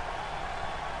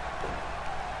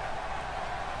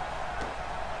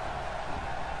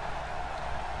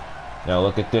 Now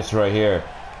look at this right here.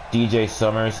 DJ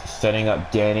Summers setting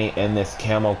up Danny in this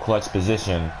camel clutch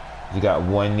position. He's got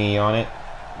one knee on it.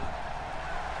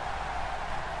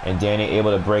 And Danny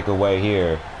able to break away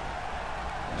here.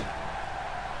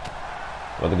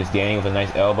 Look at this, Danny with a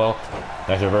nice elbow.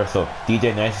 Nice reversal.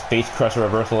 DJ, nice face crusher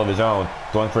reversal of his own.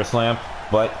 Going for a slam,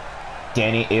 but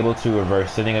Danny able to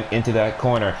reverse, sending him into that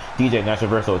corner. DJ, nice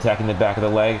reversal, attacking the back of the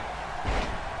leg.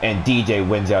 And DJ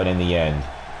wins out in the end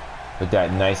with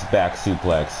that nice back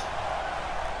suplex.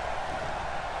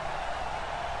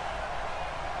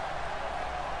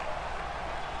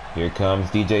 Here comes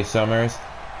DJ Summers.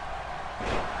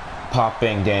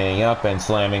 Popping Danny up and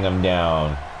slamming him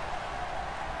down.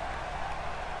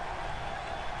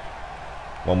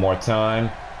 One more time.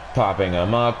 Popping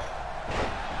him up.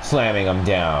 Slamming him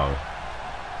down.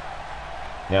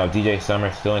 Now DJ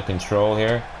Summers still in control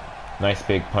here. Nice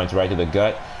big punch right to the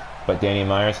gut. But Danny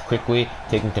Myers quickly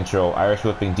taking control. Irish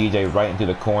whipping DJ right into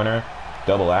the corner.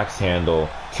 Double axe handle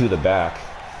to the back.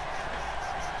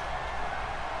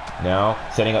 Now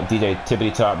setting up DJ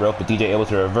tippity top rope, but DJ able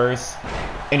to reverse.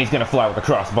 And he's going to fly with a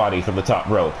crossbody from the top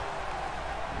rope.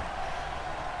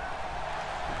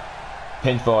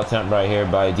 Pinfall attempt right here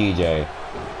by DJ.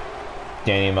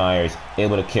 Danny Myers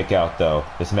able to kick out though.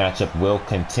 This matchup will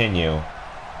continue.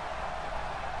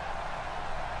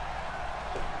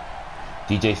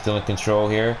 DJ still in control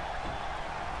here.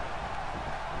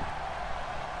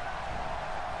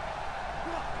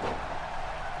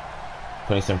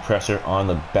 Putting some pressure on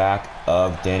the back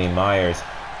of Danny Myers.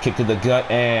 Kick to the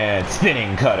gut and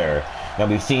spinning cutter. Now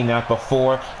we've seen that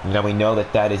before. Now we know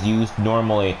that that is used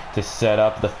normally to set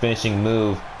up the finishing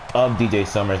move of DJ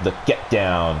Summers, the get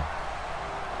down.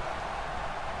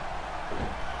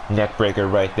 Neck breaker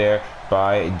right there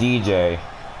by DJ.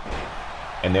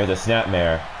 And there's a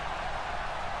snapmare.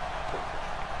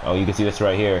 Oh, you can see this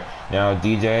right here. Now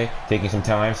DJ taking some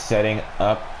time setting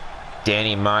up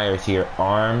Danny Myers here.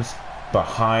 Arms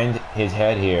behind his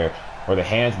head here, or the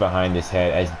hands behind his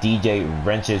head, as DJ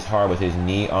wrenches hard with his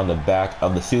knee on the back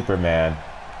of the Superman.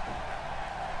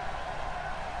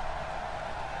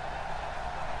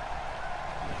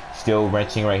 Still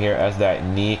wrenching right here as that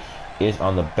knee is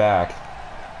on the back.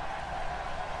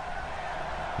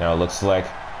 Now it looks like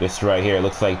this right here. It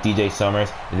looks like DJ Summers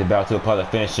is about to apply the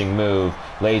finishing move.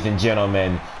 Ladies and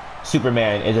gentlemen,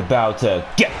 Superman is about to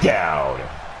get down.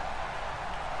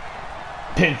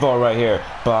 Pinfall right here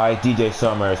by DJ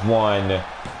Summers. 1,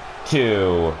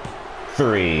 2,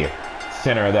 3.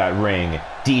 Center of that ring.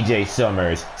 DJ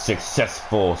Summers'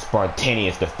 successful,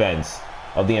 spontaneous defense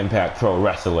of the Impact Pro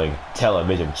Wrestling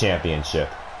Television Championship.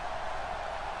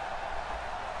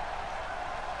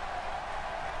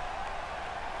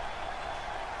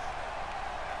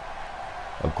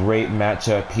 A great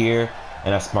matchup here,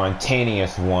 and a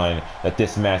spontaneous one. That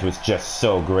this match was just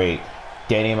so great.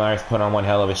 Danny Myers put on one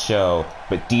hell of a show,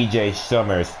 but DJ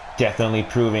Summers definitely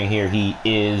proving here he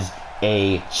is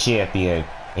a champion,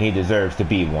 and he deserves to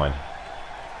be one.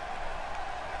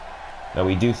 Now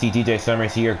we do see DJ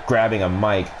Summers here grabbing a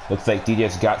mic. Looks like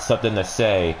DJ's got something to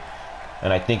say,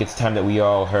 and I think it's time that we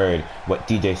all heard what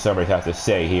DJ Summers has to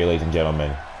say here, ladies and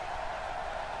gentlemen.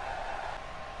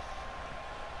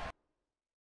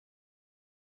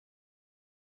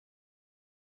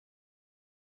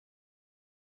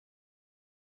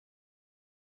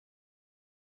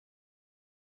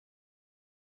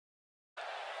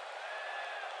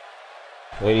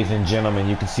 Ladies and gentlemen,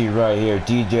 you can see right here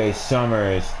DJ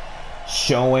Summers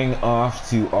showing off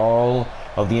to all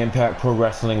of the Impact Pro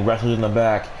Wrestling wrestlers in the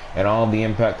back and all of the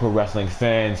Impact Pro Wrestling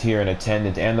fans here in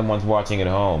attendance and the ones watching at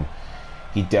home.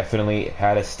 He definitely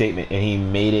had a statement, and he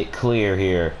made it clear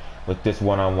here with this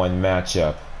one-on-one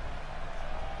matchup.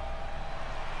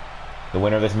 The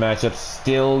winner of this matchup,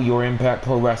 still your Impact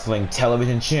Pro Wrestling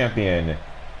Television Champion,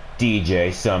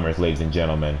 DJ Summers, ladies and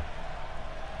gentlemen.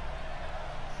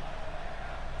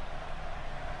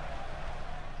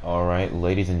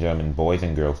 ladies and gentlemen, boys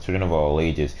and girls, children of all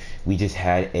ages, we just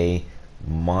had a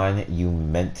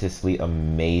monumentously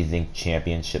amazing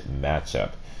championship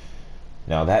matchup.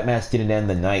 Now, that match didn't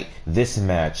end the night. This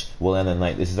match will end the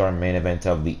night. This is our main event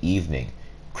of the evening.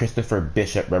 Christopher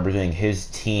Bishop, representing his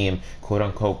team,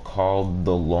 quote-unquote, called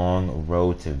the Long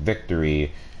Road to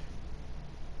Victory,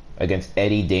 against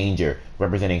Eddie Danger,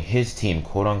 representing his team,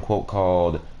 quote-unquote,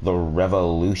 called the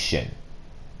Revolution.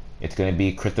 It's going to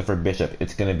be Christopher Bishop.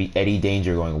 It's going to be Eddie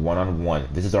Danger going one-on-one.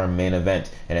 This is our main event,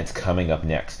 and it's coming up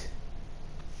next.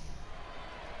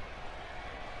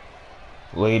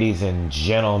 Ladies and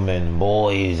gentlemen,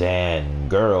 boys and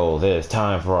girls, it is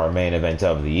time for our main event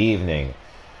of the evening.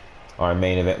 Our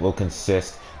main event will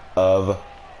consist of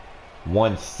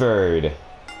one-third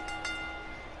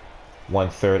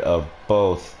of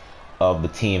both of the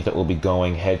teams that will be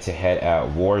going head-to-head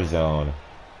at Warzone.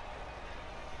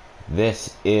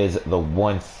 This is the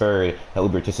one-third that will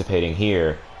be participating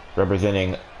here,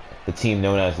 representing the team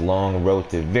known as Long Road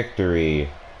to Victory.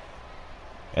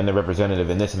 And the representative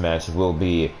in this match will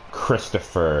be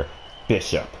Christopher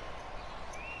Bishop.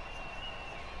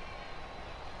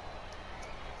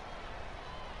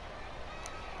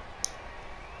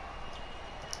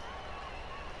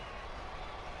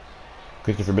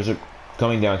 Christopher Bishop,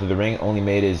 coming down to the ring, only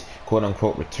made his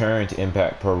quote-unquote return to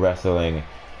Impact Pro Wrestling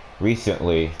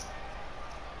recently.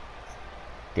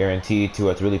 Guaranteed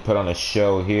to really put on a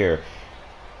show here.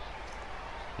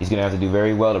 He's going to have to do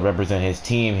very well to represent his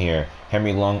team here.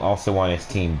 Henry Long also on his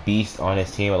team. Beast on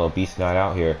his team, although Beast not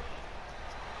out here.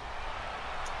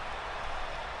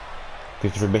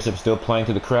 Christopher Bishop still playing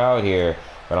to the crowd here.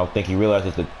 But I don't think he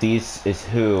realizes that this is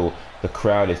who the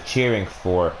crowd is cheering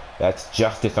for. That's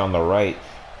Justice on the right.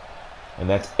 And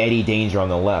that's Eddie Danger on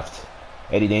the left.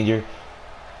 Eddie Danger,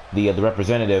 the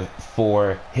representative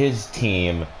for his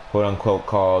team, quote-unquote,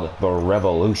 called the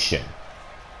Revolution.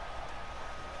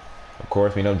 Of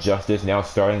course, we know Justice now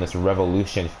starting this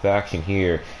Revolution faction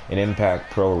here in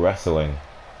Impact Pro Wrestling.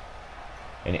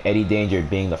 And Eddie Danger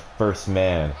being the first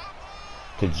man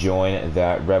to join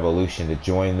that revolution, to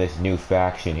join this new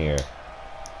faction here.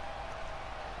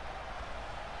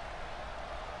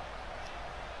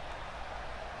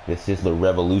 This is the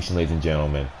Revolution, ladies and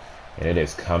gentlemen. And it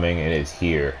is coming, it is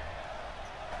here.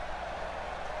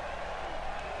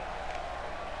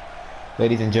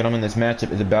 Ladies and gentlemen, this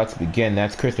matchup is about to begin.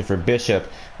 That's Christopher Bishop.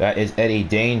 That is Eddie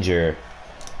Danger.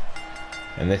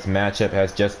 And this matchup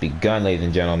has just begun, ladies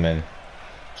and gentlemen.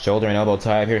 Shoulder and elbow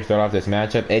tie here to start off this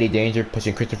matchup. Eddie Danger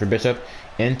pushing Christopher Bishop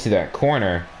into that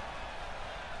corner.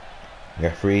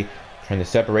 Referee trying to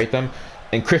separate them.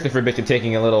 And Christopher Bishop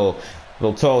taking a little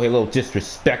toe here, a little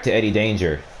disrespect to Eddie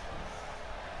Danger.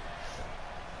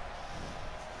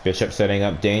 Bishop setting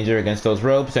up Danger against those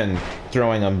ropes and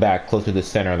throwing him back close to the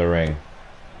center of the ring.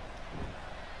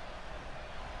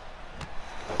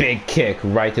 Big kick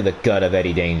right to the gut of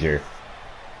Eddie Danger.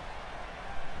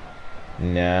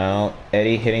 Now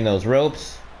Eddie hitting those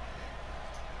ropes.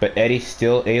 But Eddie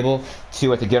still able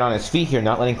to get on his feet here,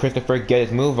 not letting Christopher get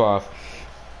his move off.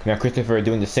 Now Christopher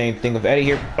doing the same thing with Eddie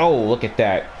here. Oh, look at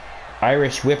that.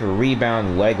 Irish whip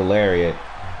rebound leg lariat.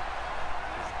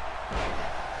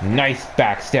 Nice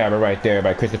backstabber right there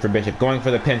by Christopher Bishop. Going for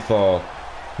the pinfall.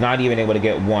 Not even able to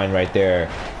get one right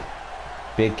there.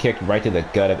 Big kick right to the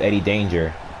gut of Eddie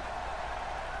Danger.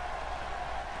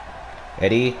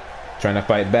 Eddie trying to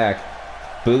fight back.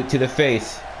 Boot to the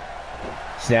face.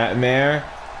 Snapmare.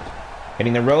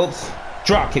 Hitting the ropes.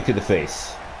 Drop kick to the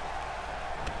face.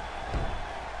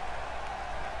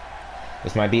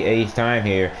 This might be Eddie's time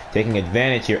here. Taking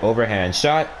advantage here. Overhand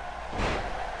shot.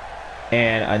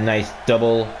 And a nice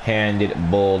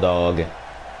double-handed bulldog.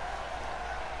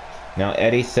 Now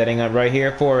Eddie setting up right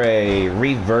here for a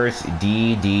reverse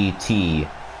DDT.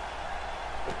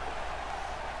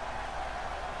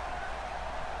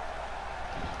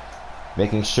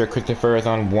 Making sure Christopher is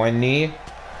on one knee.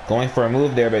 Going for a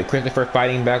move there, but Christopher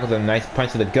fighting back with a nice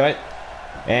punch to the gut.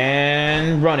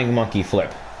 And running monkey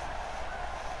flip.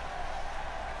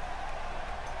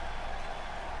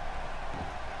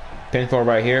 Pinfall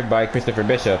right here by Christopher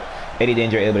Bishop. Eddie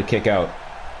Danger able to kick out.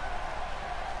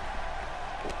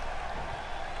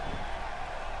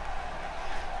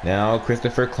 Now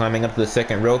Christopher climbing up to the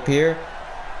second rope here.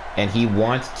 And he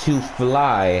wants to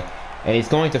fly. And he's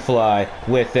going to fly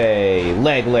with a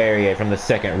leg lariat from the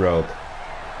second rope.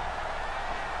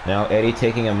 Now Eddie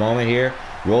taking a moment here.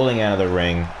 Rolling out of the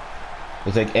ring.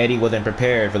 Looks like Eddie wasn't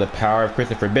prepared for the power of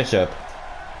Christopher Bishop.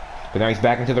 But now he's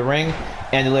back into the ring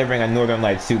and delivering a Northern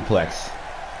Light suplex.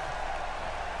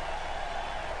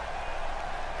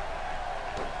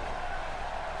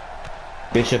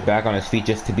 Bishop back on his feet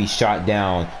just to be shot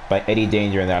down by Eddie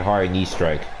Danger in that hard knee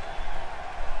strike.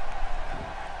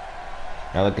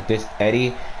 Now look at this.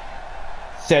 Eddie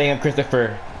setting up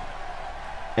Christopher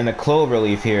in the clover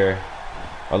leaf here.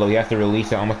 Although he has to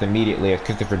release it almost immediately as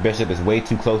Christopher Bishop is way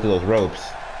too close to those ropes.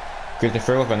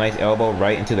 Christopher with a nice elbow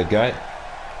right into the gut.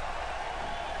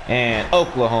 And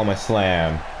Oklahoma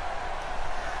Slam.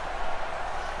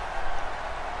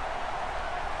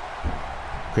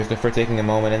 Christopher taking a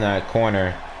moment in that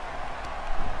corner.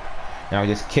 Now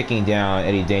just kicking down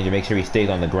Eddie Danger, make sure he stays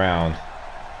on the ground.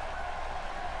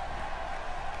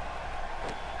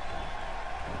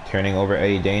 Turning over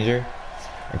Eddie Danger.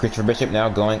 And Christopher Bishop now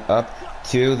going up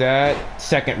to that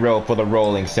second rope for the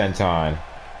rolling senton.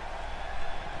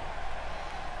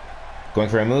 Going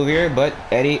for a move here, but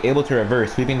Eddie able to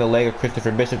reverse, sweeping the leg of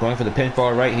Christopher Bishop, going for the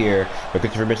pinfall right here, but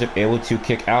Christopher Bishop able to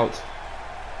kick out.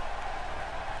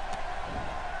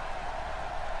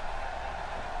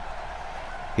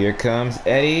 Here comes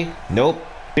Eddie. Nope.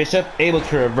 Bishop able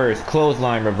to reverse.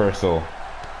 Clothesline reversal.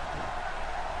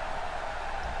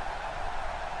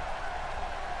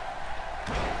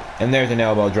 And there's an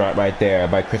elbow drop right there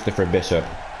by Christopher Bishop.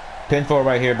 Pinfall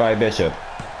right here by Bishop.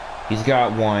 He's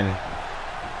got one.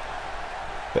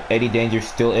 But Eddie Danger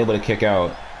still able to kick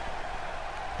out.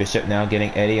 Bishop now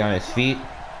getting Eddie on his feet.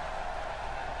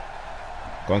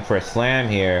 Going for a slam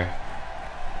here.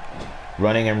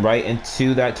 Running him right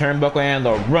into that turnbuckle and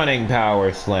the running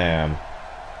power slam.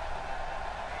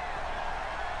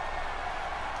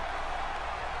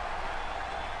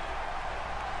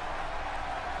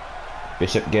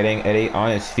 Bishop getting Eddie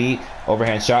on his feet.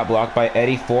 Overhand shot blocked by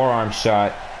Eddie. Forearm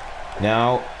shot.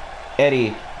 Now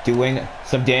Eddie doing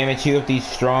some damage here with these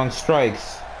strong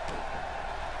strikes.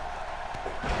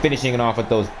 Finishing it off with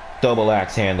those double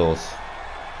axe handles.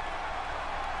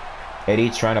 Eddie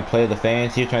trying to play the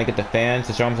fans here, trying to get the fans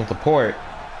to show him some support.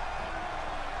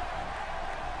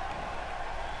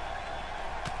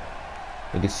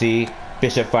 You can see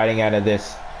Bishop fighting out of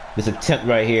this attempt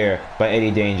right here by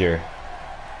Eddie Danger.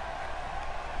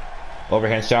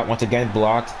 Overhand shot once again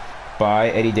blocked by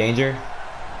Eddie Danger.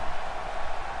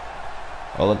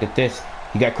 Oh, look at this.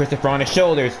 He got Christopher on his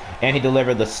shoulders and he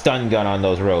delivered the stun gun on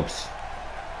those ropes.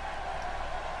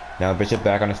 Now Bishop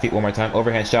back on his feet one more time.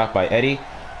 Overhand shot by Eddie.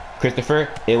 Christopher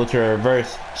able to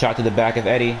reverse shot to the back of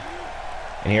Eddie.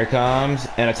 And here comes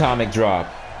an atomic drop.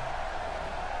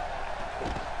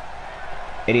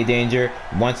 Eddie Danger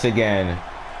once again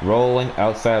rolling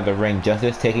outside of the ring.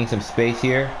 Justice taking some space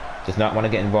here. Does not want to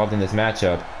get involved in this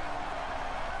matchup.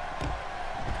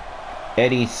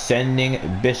 Eddie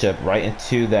sending Bishop right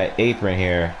into that apron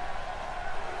here.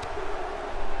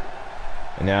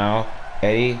 And now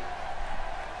Eddie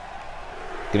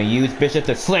gonna use Bishop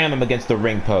to slam him against the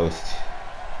ring post.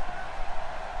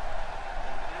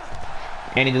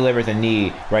 And he delivers a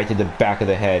knee right to the back of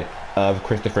the head of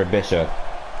Christopher Bishop.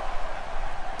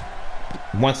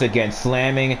 Once again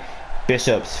slamming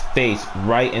Bishop's face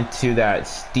right into that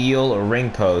steel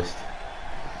ring post.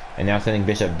 And now sending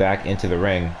Bishop back into the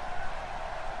ring.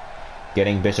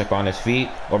 Getting Bishop on his feet.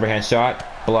 Overhand shot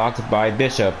blocked by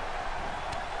Bishop.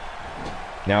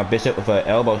 Now Bishop with an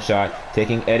elbow shot,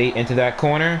 taking Eddie into that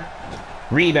corner.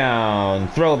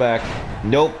 Rebound, throwback.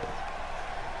 Nope.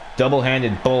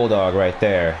 Double-handed bulldog right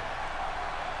there.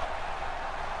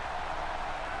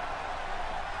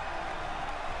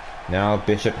 Now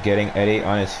Bishop getting Eddie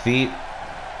on his feet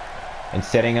and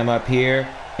setting him up here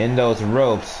in those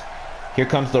ropes. Here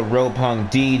comes the rope hung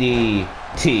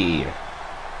DDT.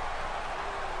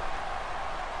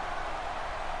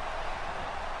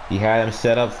 He had him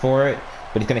set up for it,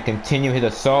 but he's going to continue his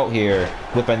assault here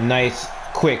with a nice,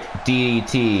 quick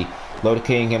DDT,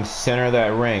 locating him center of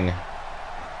that ring.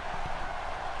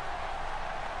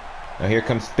 Now here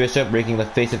comes Bishop, breaking the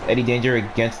face of Eddie Danger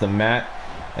against the mat,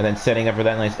 and then setting up for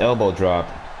that nice elbow drop.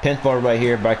 Pinfall right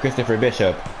here by Christopher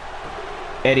Bishop.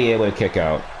 Eddie able to kick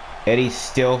out. Eddie's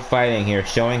still fighting here,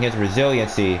 showing his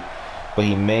resiliency, but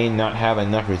he may not have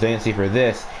enough resiliency for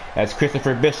this, as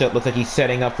Christopher Bishop looks like he's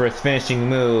setting up for his finishing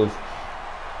move.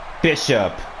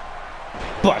 Bishop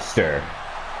Buster.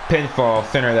 Pinfall,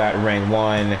 center of that ring.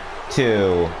 1,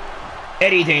 2.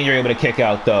 Eddie Danger able to kick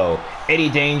out though. Eddie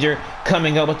Danger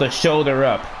coming up with the shoulder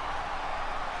up.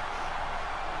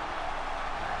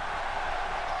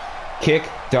 Kick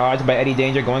dodged by Eddie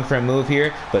Danger, going for a move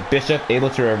here, but Bishop able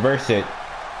to reverse it.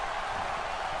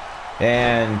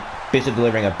 And Bishop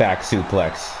delivering a back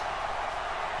suplex.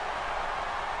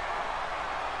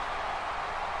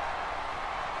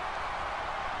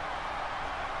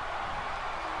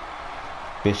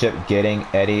 Bishop getting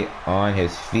Eddie on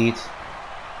his feet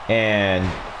and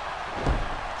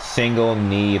Single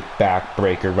knee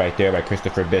backbreaker right there by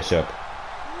Christopher Bishop.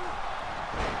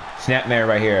 Snapmare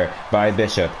right here by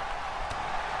Bishop.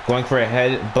 Going for a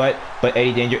headbutt, but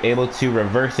Eddie Danger able to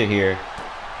reverse it here.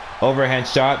 Overhand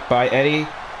shot by Eddie.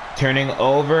 Turning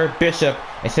over Bishop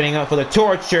and setting up for the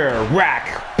torture.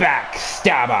 Rack back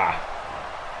stabber.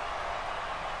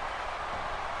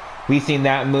 We've seen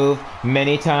that move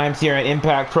many times here in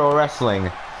Impact Pro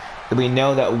Wrestling. We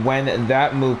know that when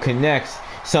that move connects,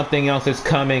 something else is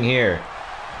coming here.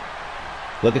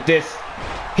 Look at this.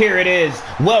 Here it is.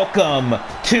 Welcome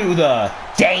to the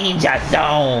Danger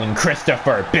Zone,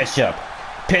 Christopher Bishop.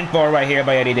 Pinfall right here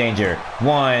by Eddie Danger.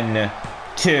 1,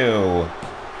 2,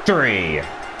 3.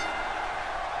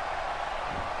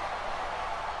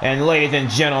 And ladies and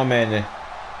gentlemen,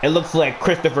 it looks like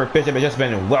Christopher Bishop has just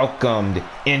been welcomed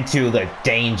into the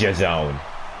Danger Zone.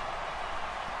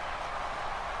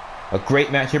 A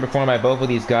great match here performed by both of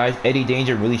these guys. Eddie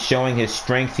Danger really showing his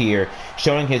strength here,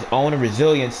 showing his own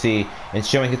resiliency, and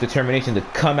showing his determination to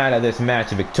come out of this match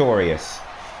victorious.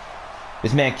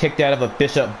 This man kicked out of a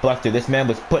Bishop Buster. This man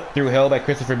was put through hell by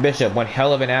Christopher Bishop. One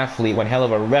hell of an athlete, one hell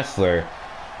of a wrestler.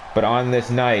 But on this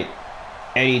night,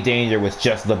 Eddie Danger was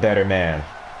just the better man.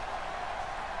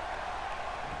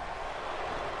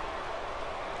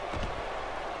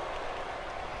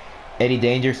 Eddie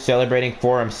Danger celebrating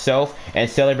for himself and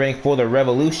celebrating for the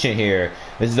Revolution here.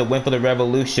 This is a win for the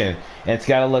Revolution, and it's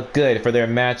got to look good for their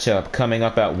matchup coming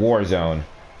up at Warzone.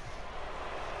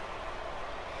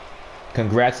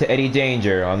 Congrats to Eddie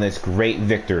Danger on this great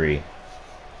victory.